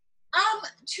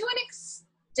 To an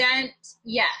extent,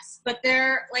 yes. But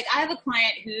I have a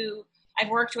client who I've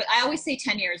worked with, I always say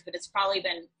 10 years, but it's probably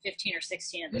been 15 or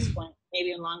 16 at this point, maybe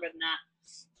even longer than that.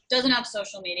 Doesn't have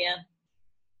social media.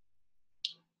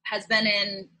 Has been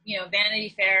in, Vanity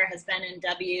Fair, has been in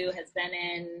W, has been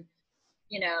in,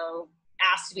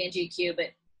 asked to be in GQ,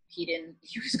 but he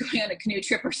was going on a canoe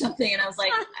trip or something. And I was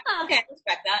like, okay, I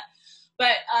respect that.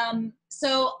 But,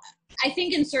 so I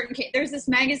think in certain cases, there's this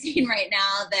magazine right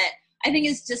now that I think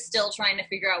is just still trying to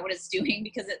figure out what it's doing,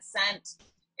 because it sent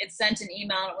an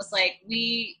email and it was like,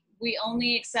 we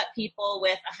only accept people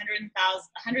with 100,000,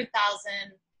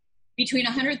 between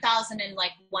 100,000 and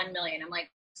like 1 million. I'm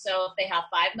like, so if they have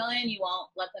 5 million, you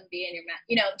won't let them be in your,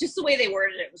 just the way they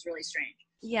worded it was really strange.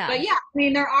 Yeah. But yeah, I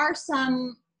mean, there are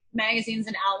some magazines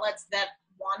and outlets that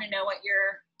want to know what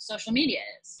your social media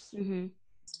is. Mm-hmm.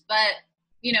 But,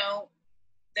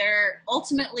 they're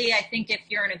ultimately, I think if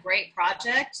you're in a great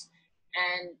project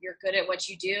and you're good at what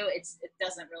you do, it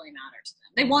doesn't really matter to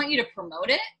them. They want you to promote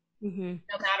it mm-hmm.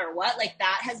 no matter what. Like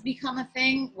that has become a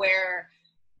thing where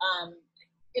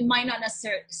it might not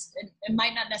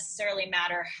necessarily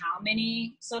matter how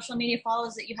many social media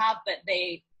followers that you have, but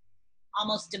they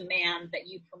almost demand that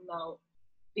you promote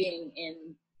being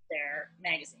in their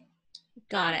magazine.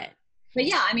 Got it. But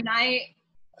yeah, I mean, I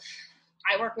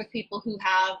work with people who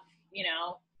have,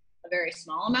 a very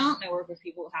small amount, and I work with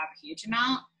people who have a huge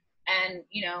amount. And,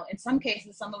 in some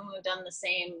cases, some of them have done the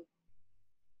same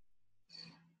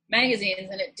magazines,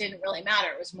 and it didn't really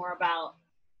matter. It was more about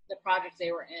the project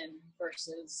they were in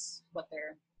versus what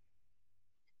they're...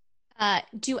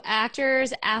 Do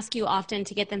actors ask you often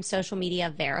to get them social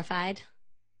media verified?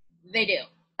 They do.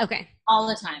 Okay. All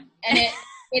the time. And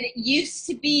it used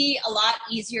to be a lot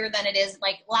easier than it is.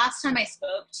 Like last time I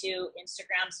spoke to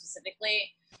Instagram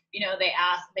specifically,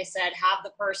 they said, have the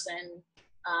person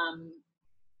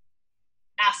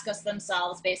ask us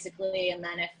themselves basically. And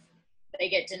then if they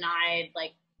get denied,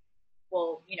 like,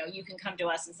 well, you can come to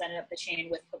us and send it up the chain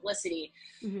with publicity.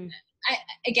 Mm-hmm.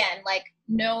 Again, like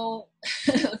no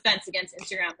offense against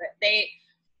Instagram, but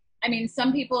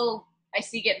some people I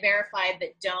see get verified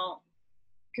that don't,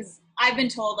 because I've been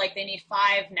told like they need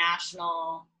 5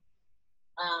 national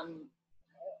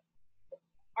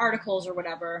articles or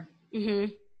whatever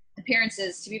mm-hmm.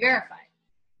 appearances to be verified.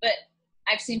 But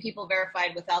I've seen people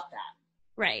verified without that.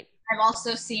 Right. I've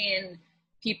also seen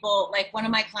people, like one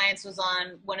of my clients was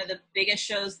on one of the biggest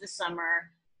shows this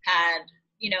summer, had,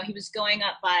 he was going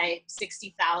up by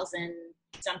 60,000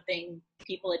 something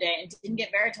people a day and didn't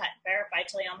get verified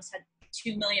till he almost had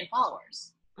 2 million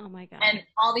followers. Oh my God. And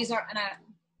all these are,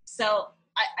 so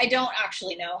I don't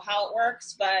actually know how it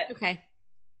works, but okay.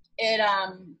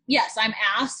 Yes, I'm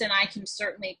asked and I can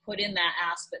certainly put in that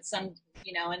ask, but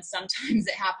and sometimes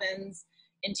it happens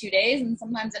in 2 days and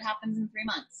sometimes it happens in 3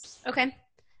 months. Okay.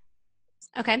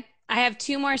 I have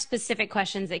 2 more specific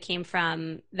questions that came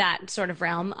from that sort of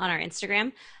realm on our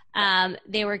Instagram.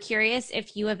 They were curious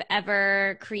if you have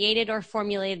ever created or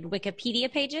formulated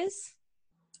Wikipedia pages.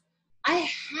 I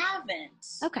haven't.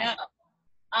 Okay.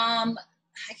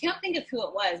 I can't think of who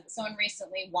it was, but someone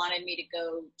recently wanted me to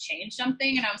go change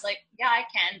something, and I was like, yeah, I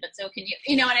can, but so can you.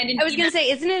 You know, and I didn't. I was going to say,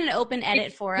 isn't it an open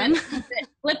edit forum?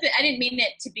 Flip it. I didn't mean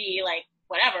it to be like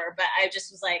whatever, but I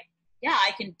just was like, yeah,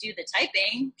 I can do the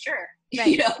typing, sure. Right.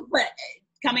 You know, but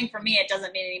coming from me, it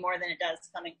doesn't mean any more than it does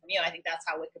coming from you. I think that's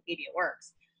how Wikipedia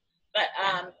works. But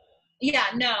yeah,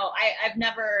 no, I've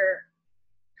never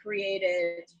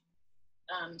created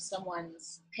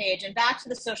someone's page. And back to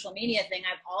the social media thing,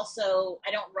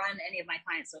 I don't run any of my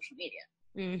clients' social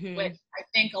media, which I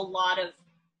think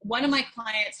one of my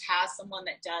clients has someone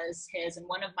that does his, and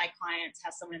one of my clients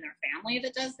has someone in their family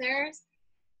that does theirs.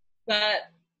 But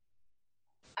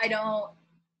I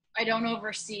don't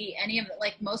oversee any of it.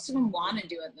 Like, most of them want to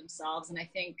do it themselves. And I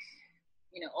think,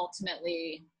 you know,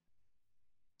 ultimately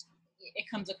it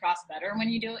comes across better when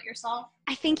you do it yourself.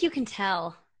 I think you can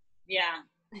tell. Yeah.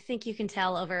 I think you can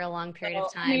tell over a long period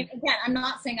of time. I mean, again, I'm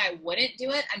not saying I wouldn't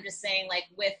do it. I'm just saying, like,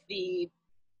 with the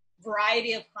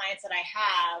variety of clients that I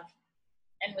have,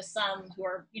 and with some who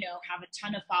are, you know, have a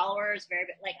ton of followers,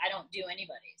 like, I don't do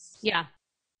anybody's. Yeah.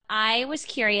 I was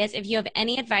curious if you have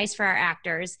any advice for our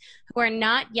actors who are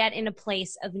not yet in a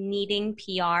place of needing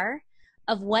PR,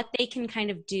 of what they can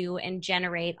kind of do and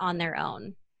generate on their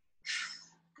own.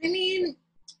 I mean,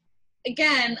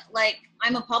 again, like,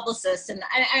 I'm a publicist, and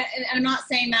I'm not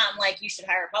saying that I'm like, you should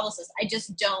hire a publicist. I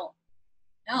just don't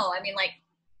know. I mean, like,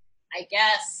 I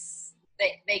guess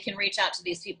they can reach out to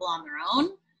these people on their own,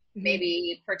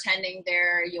 maybe pretending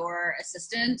they're your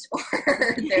assistant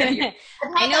or they're your,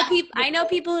 I know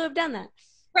people who have done that.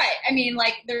 Right. I mean,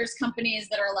 like, there's companies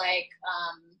that are like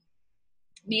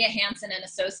Mia Hansen and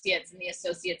Associates, and the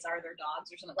associates are their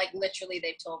dogs or something. Like, literally,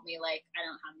 they've told me, like, I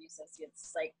don't have any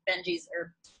associates. Like, Benji's,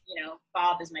 or, you know,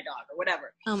 Bob is my dog, or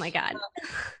whatever. Oh my God.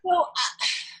 So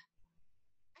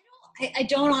I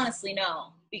don't honestly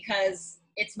know, because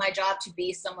it's my job to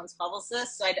be someone's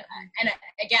publicist. So and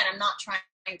again, I'm not trying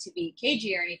to be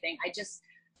cagey or anything.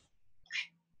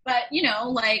 But, you know,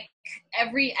 like,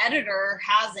 every editor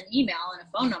has an email and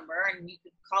a phone number, and you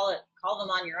could call them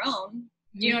on your own.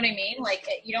 Do you know what I mean? Like,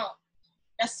 you don't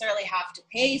necessarily have to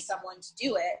pay someone to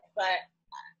do it. But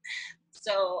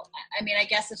so, I mean, I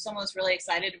guess if someone was really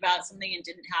excited about something and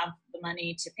didn't have the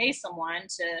money to pay someone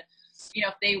to, you know,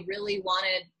 if they really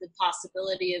wanted the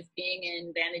possibility of being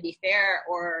in Vanity Fair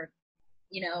or,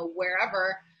 you know,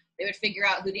 wherever, they would figure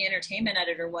out who the entertainment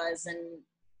editor was and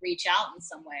reach out in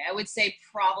some way. I would say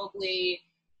probably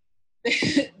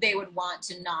they would want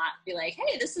to not be like,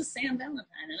 hey, this is Sam Valentine,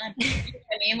 and I'm, you know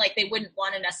what I mean? Like, they wouldn't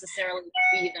want to necessarily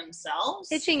be themselves.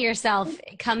 Pitching yourself,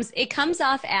 it comes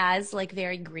off as, like,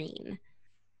 very green.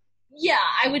 Yeah,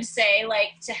 I would say, like,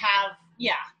 to have,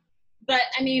 yeah. But,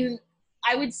 I mean,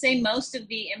 I would say most of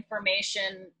the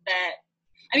information that,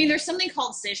 I mean, there's something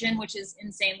called Cision, which is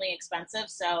insanely expensive.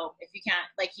 So if you can't,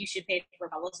 like, you should pay for a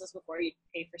publicist before you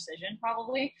pay for Cision,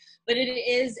 probably. But it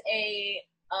is a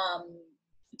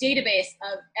database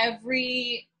of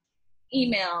every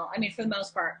email, I mean, for the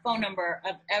most part, phone number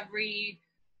of every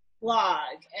blog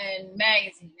and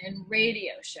magazine and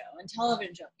radio show and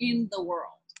television show in the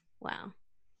world. Wow.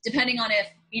 Depending on if,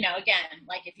 you know, again,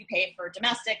 like, if you pay for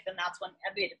domestic, then that's when,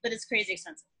 but it's crazy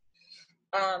expensive.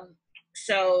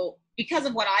 So because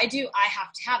of what I do, I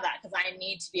have to have that, because I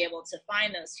need to be able to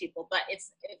find those people. But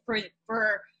it's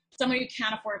for someone who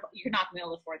can't afford, you're not going to be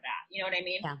able to afford that. You know what I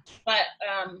mean? Yeah. But,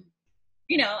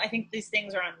 you know, I think these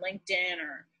things are on LinkedIn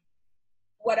or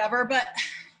whatever. But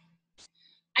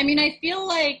I mean, I feel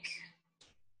like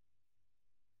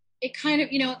it kind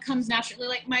of, you know, it comes naturally.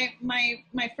 Like,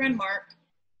 my friend Mark,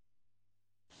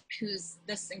 who's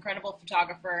this incredible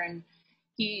photographer, and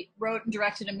he wrote and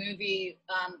directed a movie,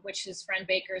 which his friend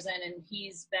Baker's in, and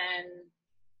he's been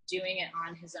doing it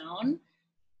on his own,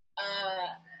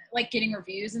 like, getting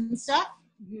reviews and stuff.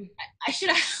 Mm-hmm. I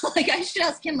should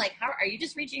ask him, like, how are you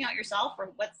just reaching out yourself,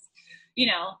 or what's, you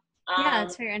know? Yeah,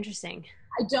 it's very interesting.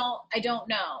 I don't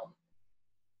know.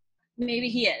 Maybe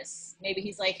he is. Maybe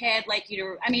he's like, hey, I'd like you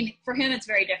to, I mean, for him, it's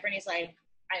very different. He's like,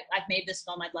 I've made this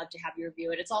film. I'd love to have you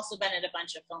review it. It's also been at a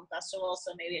bunch of film festivals,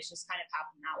 so maybe it's just kind of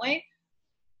happened that way.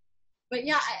 But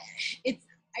yeah,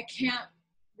 I can't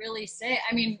really say.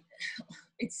 I mean,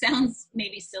 it sounds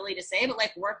maybe silly to say, but,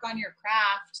 like, work on your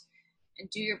craft and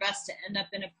do your best to end up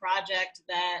in a project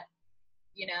that,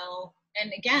 you know,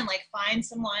 and again, like, find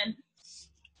someone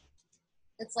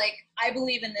that's like, I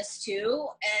believe in this too,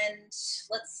 and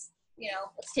let's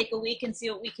take a week and see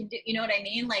what we can do. You know what I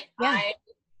mean? Like, yeah.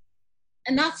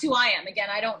 And that's who I am. Again,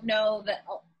 I don't know that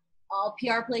all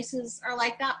PR places are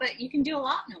like that, but you can do a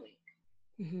lot in a week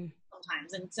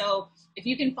sometimes. And so if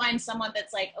you can find someone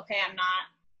that's like, okay, I'm not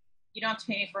you don't have to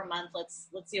pay me for a month. Let's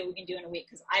see what we can do in a week,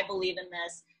 because I believe in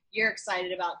this. You're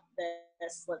excited about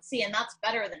this. Let's see. And that's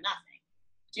better than nothing.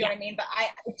 Do you know what I mean? But I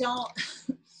don't,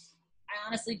 I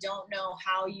honestly don't know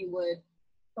how you would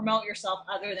promote yourself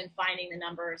other than finding the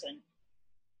numbers and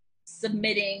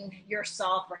submitting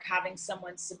yourself, or having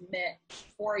someone submit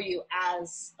for you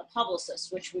as a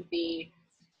publicist, which would be,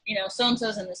 you know,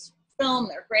 so-and-so's in this film,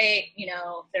 they're great. You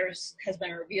know, has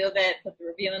been a review of it, put the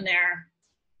review in there,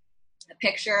 a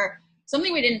picture.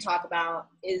 Something we didn't talk about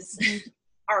is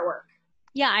artwork.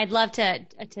 Yeah, I'd love to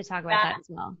talk about that as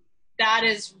well. That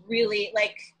is really,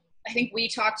 like, I think we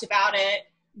talked about it.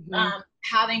 I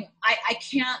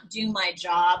can't do my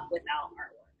job without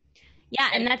artwork. Yeah,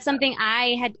 and that's something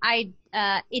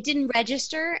it didn't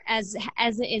register as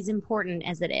important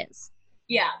as it is.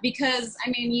 Yeah, because I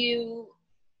mean,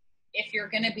 if you're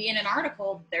going to be in an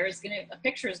article, a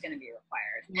picture is going to be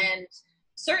required. And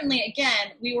certainly,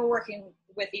 again, we were working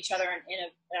with each other in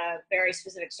a very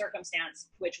specific circumstance,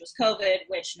 which was COVID,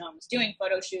 which no one was doing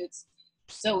photo shoots.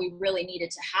 So we really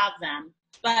needed to have them.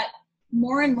 But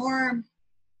more and more,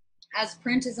 as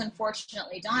print is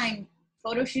unfortunately dying,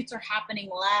 photo shoots are happening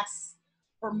less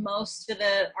for most of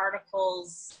the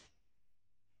articles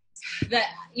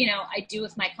that, you know, I do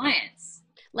with my clients.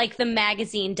 Like the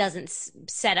magazine doesn't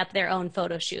set up their own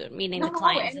photo shoot, meaning the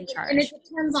client's in charge. And it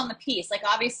depends on the piece. Like,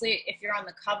 obviously, if you're on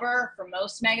the cover for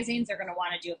most magazines, they're going to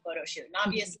want to do a photo shoot. And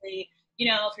obviously,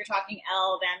 you know, if you're talking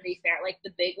Elle, Vanity Fair, like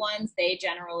the big ones, they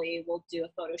generally will do a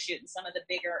photo shoot, and some of the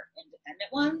bigger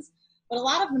independent ones. But a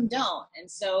lot of them don't.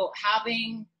 And so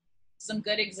having some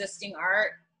good existing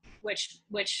art, which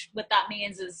what that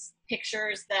means is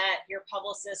pictures that your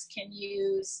publicist can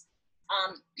use.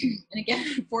 And again,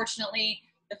 unfortunately,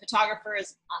 the photographer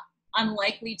is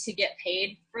unlikely to get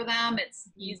paid for them. It's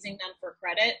using them for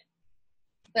credit.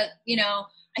 But, you know,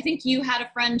 I think you had a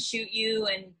friend shoot you,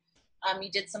 and you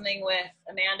did something with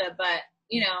Amanda. But,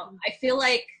 you know, I feel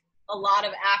like a lot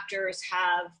of actors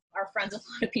are friends with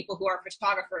a lot of people who are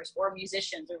photographers or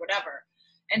musicians or whatever.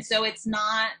 And so it's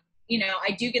not, you know,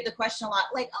 I do get the question a lot,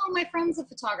 like, oh, my friend's a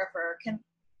photographer. Can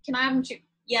I have them shoot?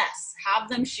 Yes, have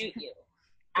them shoot you.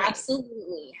 Right.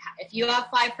 Absolutely. If you have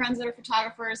 5 friends that are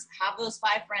photographers, have those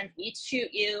 5 friends each shoot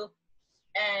you.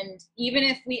 And even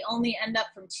if we only end up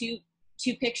from two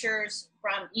pictures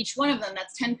from each one of them,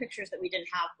 that's 10 pictures that we didn't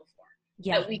have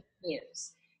before that we can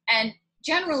use. And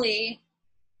generally,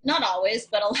 not always,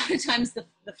 but a lot of times the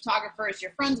photographers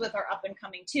you're friends with are up and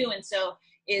coming too, and so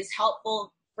is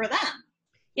helpful for them.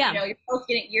 Yeah, you know,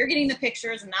 you're getting the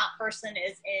pictures, and that person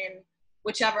is in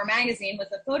whichever magazine with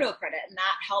a photo credit, and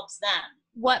that helps them.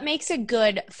 What makes a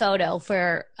good photo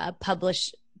for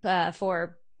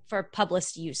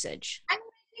published usage? I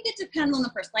think it depends on the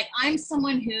person. Like, I'm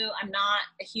someone who, I'm not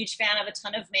a huge fan of a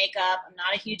ton of makeup. I'm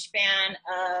not a huge fan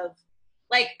of,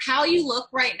 like, how you look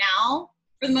right now.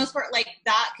 For the most part, like,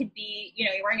 that could be, you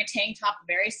know, you're wearing a tank top, a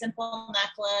very simple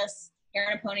necklace,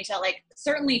 hair in a ponytail. Like,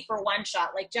 certainly for one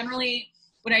shot. Like, generally,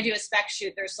 when I do a spec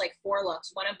shoot, there's like 4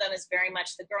 looks. One of them is very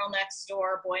much the girl next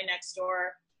door, boy next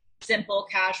door, simple,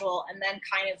 casual, and then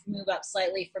kind of move up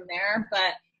slightly from there.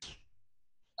 But,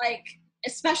 like,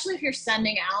 especially if you're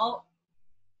sending out,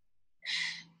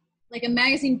 like, a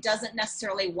magazine doesn't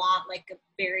necessarily want like a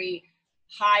very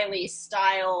highly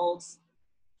styled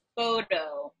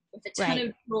photo with a ton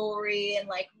of jewelry and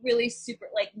like really super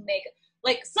like makeup.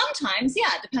 Like, sometimes,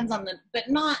 yeah, it depends on but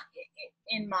not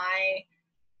in my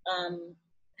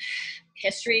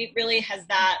history really have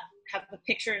the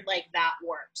picture like that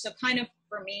worked. So kind of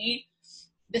for me,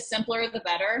 the simpler the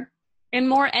better. And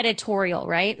more editorial,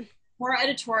 right? More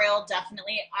editorial,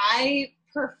 definitely. I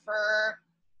prefer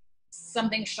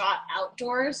something shot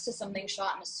outdoors to something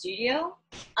shot in a studio,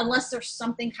 unless there's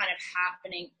something kind of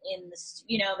happening in the,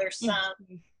 you know, there's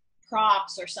some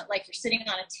props or something, like you're sitting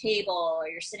on a table or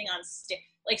you're sitting on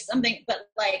like something, but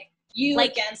like you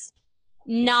like against.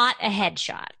 Not a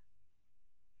headshot.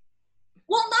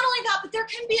 Well, not only that, but there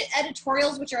can be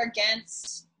editorials which are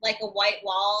against like a white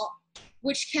wall,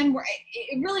 which can work.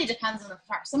 It really depends on the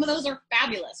photographer. Some of those are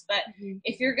fabulous, but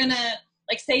if you're gonna,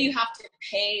 like, say you have to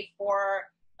pay for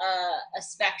a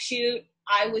spec shoot,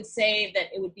 I would say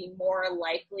that it would be more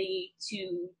likely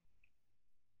to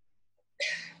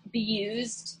be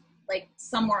used like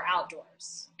somewhere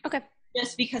outdoors. Okay.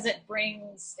 Just because it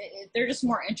brings, they're just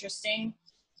more interesting.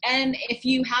 And if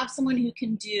you have someone who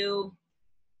can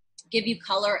give you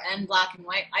color and black and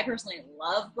white, I personally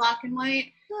love black and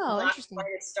white. Oh, black interesting. And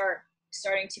white is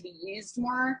starting to be used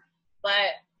more.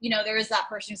 But, you know, there is that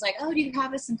person who's like, oh, do you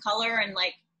have this in color? And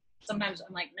like, sometimes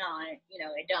I'm like, no, I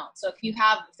don't. So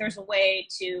if there's a way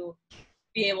to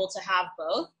be able to have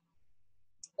both,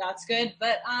 That's good.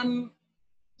 But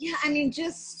yeah, I mean,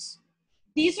 just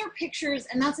these are pictures,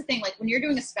 and that's the thing. Like when you're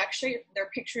doing a spec shoot, they're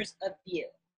pictures of you.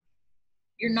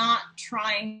 You're not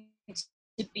trying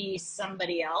to be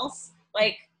somebody else.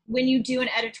 Like when you do an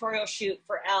editorial shoot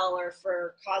for Elle or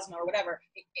for Cosmo or whatever,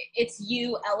 it's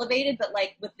you elevated. But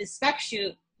like with this spec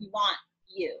shoot, you want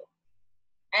you,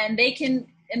 and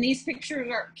these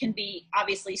pictures can be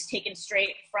obviously taken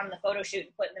straight from the photo shoot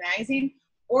and put in the magazine,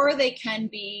 or they can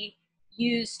be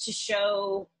used to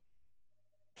show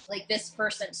like this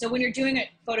person. So when you're doing a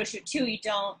photo shoot too,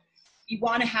 you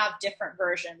want to have different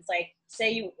versions. Like say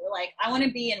you like, I want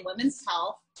to be in women's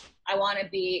health. I want to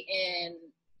be in,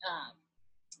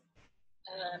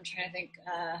 I'm trying to think,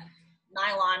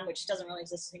 nylon, which doesn't really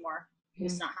exist anymore.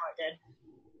 It's not how it did.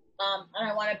 And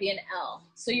I want to be an Elle.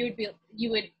 So you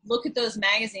would look at those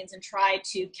magazines and try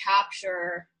to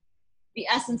capture the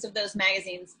essence of those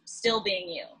magazines still being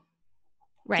you.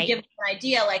 Right. To give an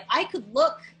idea, like I could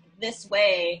look this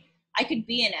way, I could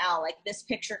be an Elle, like this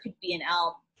picture could be an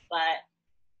Elle, but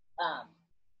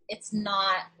it's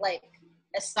not like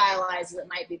as stylized as it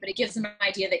might be, but it gives them an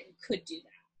idea that you could do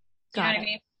that. Do you know what I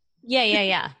mean?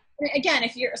 Yeah. Again,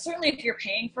 if you're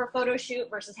paying for a photo shoot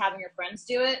versus having your friends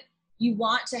do it, you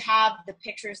want to have the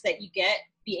pictures that you get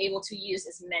be able to use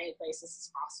as many places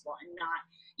as possible, and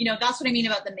not, that's what I mean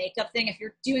about the makeup thing. If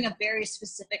you're doing a very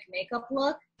specific makeup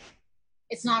look,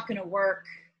 it's not going to work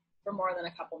for more than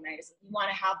a couple magazines. You want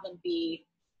to have them be,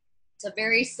 it's a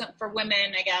very, for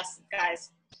women, I guess,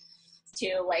 guys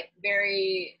too, like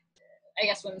very, I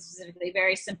guess women specifically,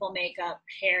 very simple makeup,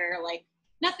 hair, like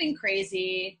nothing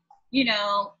crazy,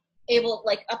 able,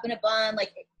 like up in a bun,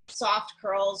 like soft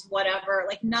curls, whatever,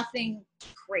 like nothing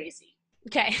crazy.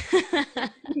 Okay.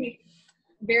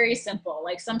 Very simple.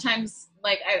 Like sometimes,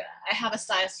 like I have a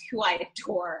stylist who I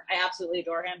adore. I absolutely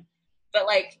adore him. But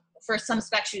like for some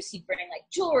spec shoots, he'd bring like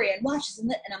jewelry and watches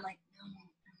and I'm like,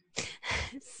 no.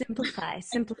 Simplify.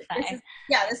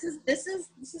 This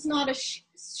is not a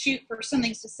shoot for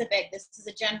something specific. This is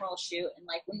a general shoot. And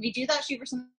like when we do that shoot for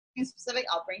something specific,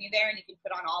 I'll bring you there and you can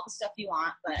put on all the stuff you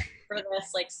want. But for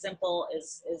this, like simple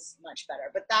is much better.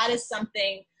 But that is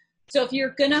something. So if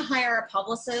you're gonna hire a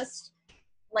publicist,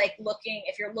 like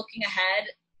if you're looking ahead,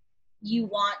 you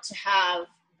want to have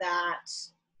that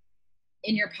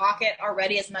in your pocket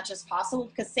already as much as possible.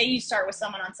 Because say you start with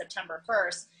someone on September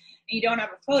 1st and you don't have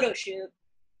a photo shoot,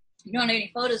 you don't have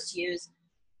any photos to use,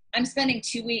 I'm spending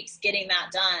 2 weeks getting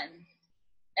that done,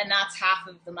 and that's half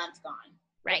of the month gone.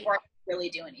 Right. Before I can really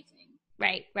do anything.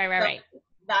 Right. So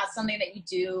that's something that you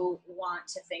do want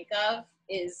to think of,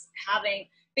 is having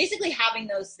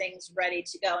those things ready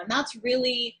to go. And that's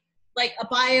really like a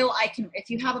bio. If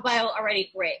you have a bio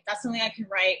already, great. That's something I can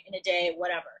write in a day,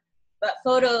 whatever. But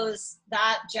photos,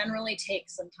 that generally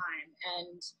takes some time.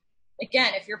 And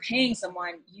again, if you're paying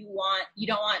someone, you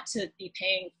don't want to be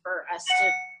paying for us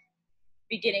to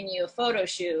be getting you a photo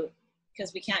shoot,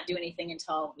 because we can't do anything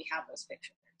until we have those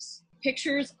pictures.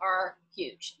 Pictures are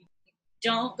huge.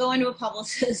 Don't go into a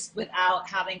publicist without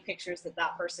having pictures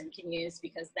that person can use,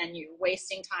 because then you're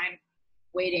wasting time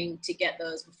waiting to get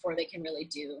those before they can really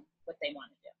do what they want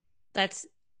to do. That's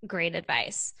great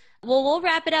advice. Well, we'll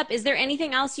wrap it up. Is there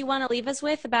anything else you want to leave us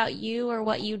with about you or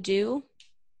what you do?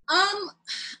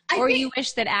 You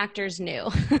wish that actors knew?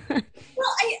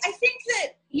 Well, I think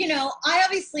that, I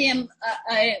obviously am,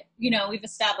 we've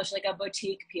established like a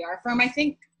boutique PR firm. I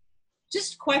think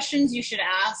just questions you should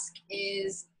ask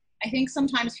is, I think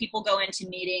sometimes people go into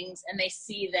meetings and they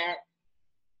see that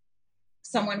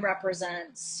someone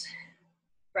represents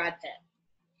Brad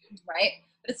Pitt, right?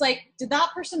 But it's like, did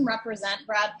that person represent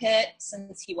Brad Pitt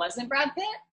since he wasn't Brad Pitt?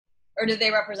 Or did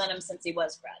they represent him since he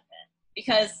was Brad Pitt?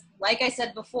 Because like I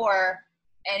said before,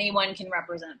 anyone can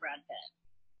represent Brad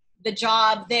Pitt. The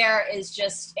job there is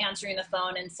just answering the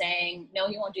phone and saying, no,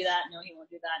 he won't do that. No, he won't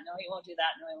do that. No, he won't do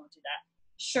that. No, he won't do that.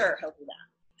 Sure, he'll do that.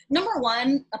 Number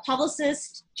one, a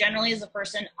publicist generally is the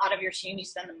person out of your team you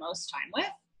spend the most time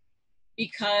with,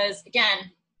 because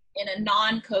again, in a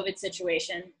non-COVID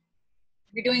situation,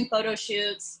 you're doing photo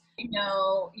shoots,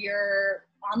 you're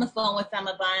on the phone with them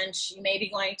a bunch, you may be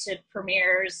going to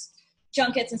premieres,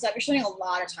 junkets and stuff. You're spending a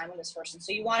lot of time with this person.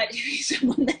 So you want it to be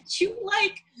someone that you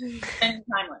like spending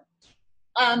time with.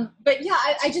 But yeah,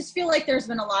 I just feel like there's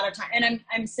been a lot of time, and I'm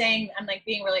like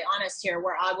being really honest here,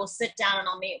 where I will sit down and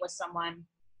I'll meet with someone,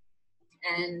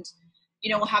 and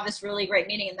we'll have this really great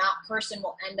meeting, and that person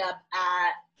will end up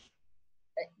at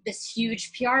this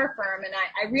huge PR firm, and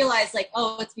I realize like,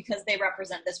 oh, it's because they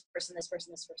represent this person, this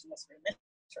person, this person, this person, this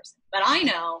person. But I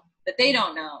know that they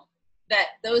don't know that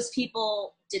those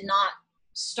people did not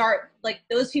start, like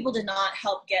those people did not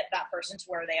help get that person to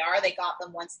where they are. They got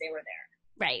them once they were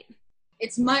there. Right.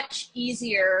 It's much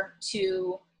easier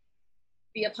to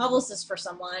be a publicist for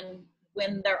someone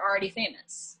when they're already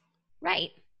famous.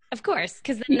 Right. Of course.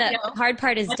 Because then the hard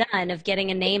part is done of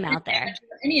getting a name out there.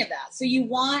 Any of that. So you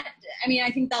want, I mean,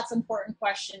 I think that's an important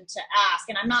question to ask.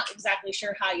 And I'm not exactly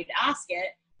sure how you'd ask it.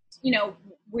 You know,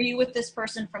 were you with this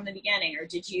person from the beginning, or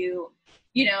did you,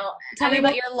 you know, tell me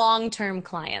about your long-term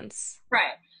clients.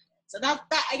 Right. So that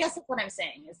I guess that's what I'm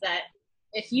saying, is that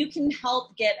if you can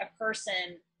help get a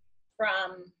person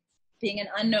from being an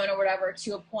unknown or whatever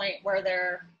to a point where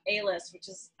they're A-list, which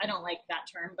is, I don't like that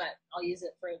term, but I'll use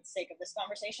it for the sake of this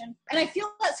conversation. And I feel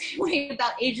that same way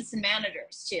about agents and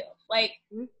managers too. Like,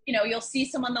 you know, you'll see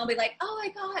someone, they'll be like, oh, I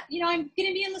got, you know, I'm going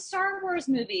to be in the Star Wars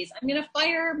movies. I'm going to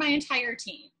fire my entire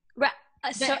team. Right.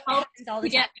 So it happens all the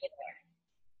time.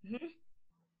 Mm-hmm.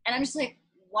 And I'm just like,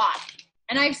 why?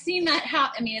 And I've seen that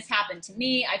happen. I mean, it's happened to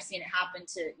me. I've seen it happen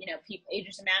to, you know, people,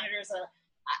 agents and managers.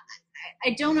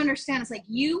 I don't understand. It's like,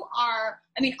 you are,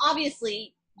 I mean,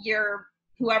 obviously you're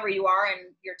whoever you are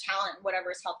and your talent and whatever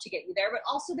has helped to get you there, but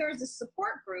also there's a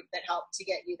support group that helped to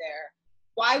get you there.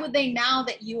 Why would they, now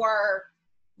that you are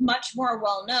much more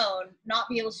well-known, not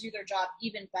be able to do their job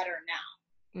even better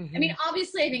now? Mm-hmm. I mean,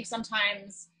 obviously I think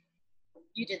sometimes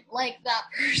you didn't like that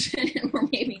person or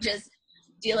maybe just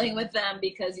dealing with them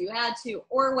because you had to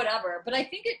or whatever. But I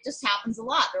think it just happens a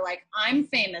lot. They're like, I'm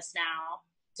famous now,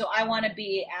 so I want to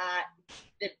be at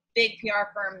the big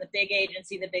PR firm, the big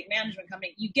agency, the big management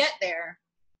company. You get there,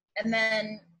 and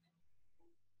then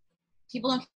people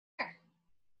don't care.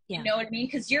 Yeah. You know what I mean?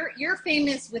 Because you're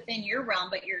famous within your realm,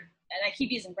 but you're, and I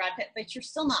keep using Brad Pitt, but you're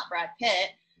still not Brad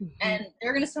Pitt. Mm-hmm. And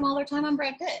they're going to spend all their time on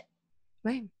Brad Pitt.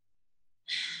 Right.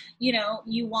 You know,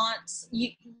 you want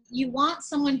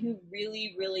someone who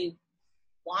really, really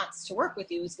wants to work with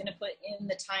you, who's going to put in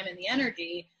the time and the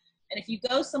energy. And if you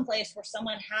go someplace where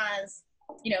someone has,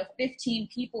 you know, 15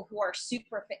 people who are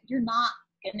super fit, you're not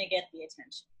going to get the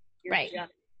attention. You're right. Just not.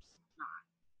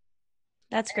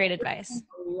 That's great advice.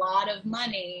 A lot of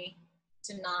money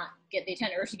to not get the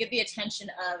attention, or to get the attention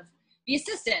of the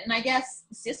assistant. And I guess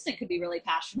the assistant could be really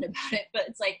passionate about it, but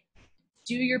it's like,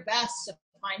 do your best to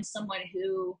find someone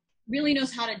who really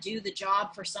knows how to do the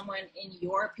job for someone in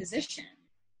your position.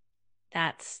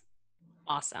 That's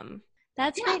awesome.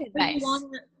 That's great advice.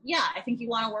 I think you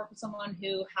want to work with someone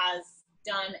who has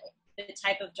done the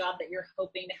type of job that you're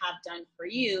hoping to have done for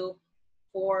you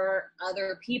for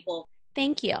other people.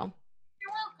 Thank you. You're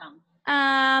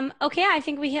welcome. Okay, I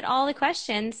think we hit all the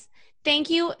questions. Thank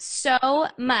you so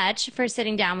much for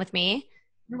sitting down with me.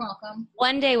 You're welcome.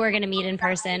 One day we're going to meet in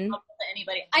person.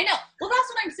 Anybody. I know. Well, that's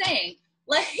what I'm saying.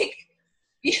 Like,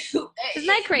 isn't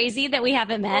that crazy that we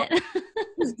haven't met?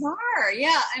 Bizarre.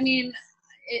 Yeah. I mean,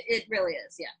 it really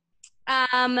is. Yeah.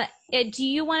 Do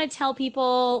you want to tell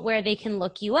people where they can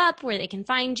look you up, where they can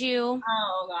find you?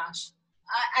 Oh gosh.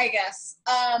 I guess.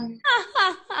 I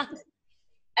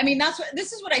mean,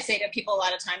 this is what I say to people a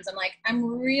lot of times. I'm like, I'm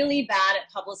really bad at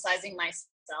publicizing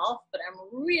myself, but I'm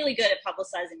really good at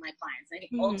publicizing my clients. I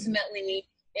think ultimately,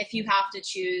 if you have to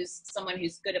choose someone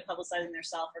who's good at publicizing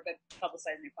themselves or good at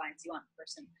publicizing their clients, you want the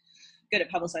person good at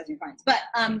publicizing your clients. But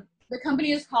the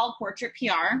company is called Portrait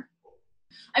PR.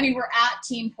 I mean, we're at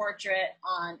Team Portrait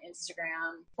on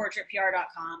Instagram,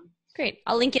 portraitpr.com. Great.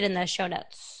 I'll link it in the show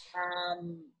notes.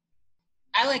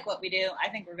 I like what we do. I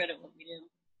think we're good at what we do.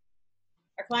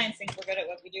 Our clients think we're good at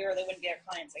what we do, or they wouldn't be our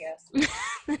clients, I guess.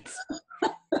 That's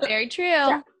very true.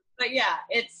 Yeah. But yeah,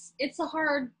 it's a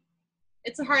hard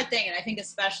thing. And I think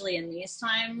especially in these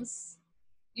times,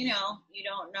 you know, you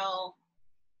don't know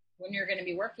when you're going to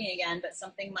be working again, but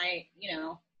something might, you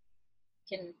know,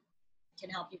 can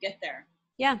help you get there.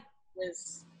 Yeah.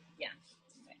 Yeah.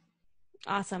 Okay.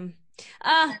 Awesome.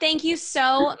 Thank you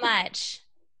so much.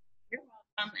 You're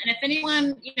welcome. And if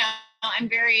anyone, you know,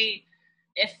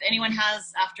 if anyone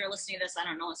has, after listening to this, I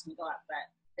don't know what's going to go up, but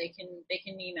they can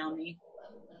email me.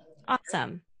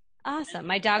 Awesome.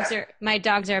 My dogs are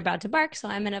about to bark, so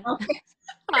I'm going to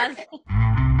pause.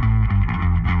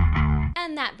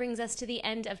 And that brings us to the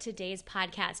end of today's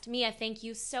podcast. Mia, thank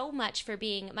you so much for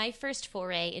being my first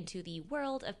foray into the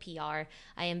world of PR.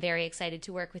 I am very excited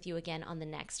to work with you again on the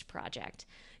next project.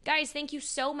 Guys, thank you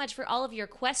so much for all of your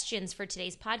questions for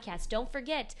today's podcast. Don't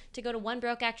forget to go to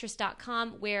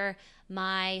onebrokeactress.com, where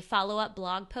my follow-up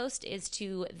blog post is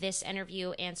to this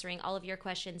interview, answering all of your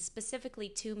questions specifically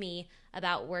to me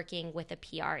about working with a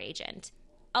PR agent.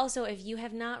 Also, if you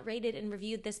have not rated and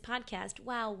reviewed this podcast,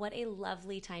 wow, what a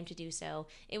lovely time to do so.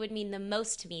 It would mean the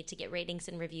most to me to get ratings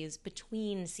and reviews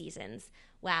between seasons.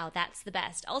 Wow, that's the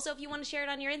best. Also, if you want to share it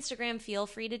on your Instagram, feel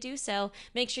free to do so.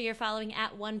 Make sure you're following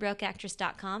at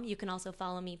onebrokeactress.com. You can also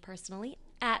follow me personally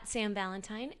at Sam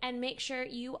Valentine, and make sure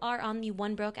you are on the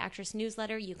One Broke Actress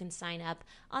newsletter. You can sign up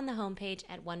on the homepage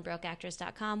at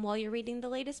onebrokeactress.com while you're reading the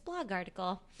latest blog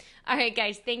article. All right,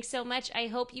 guys, thanks so much. I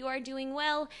hope you are doing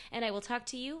well, and I will talk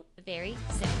to you very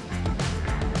soon.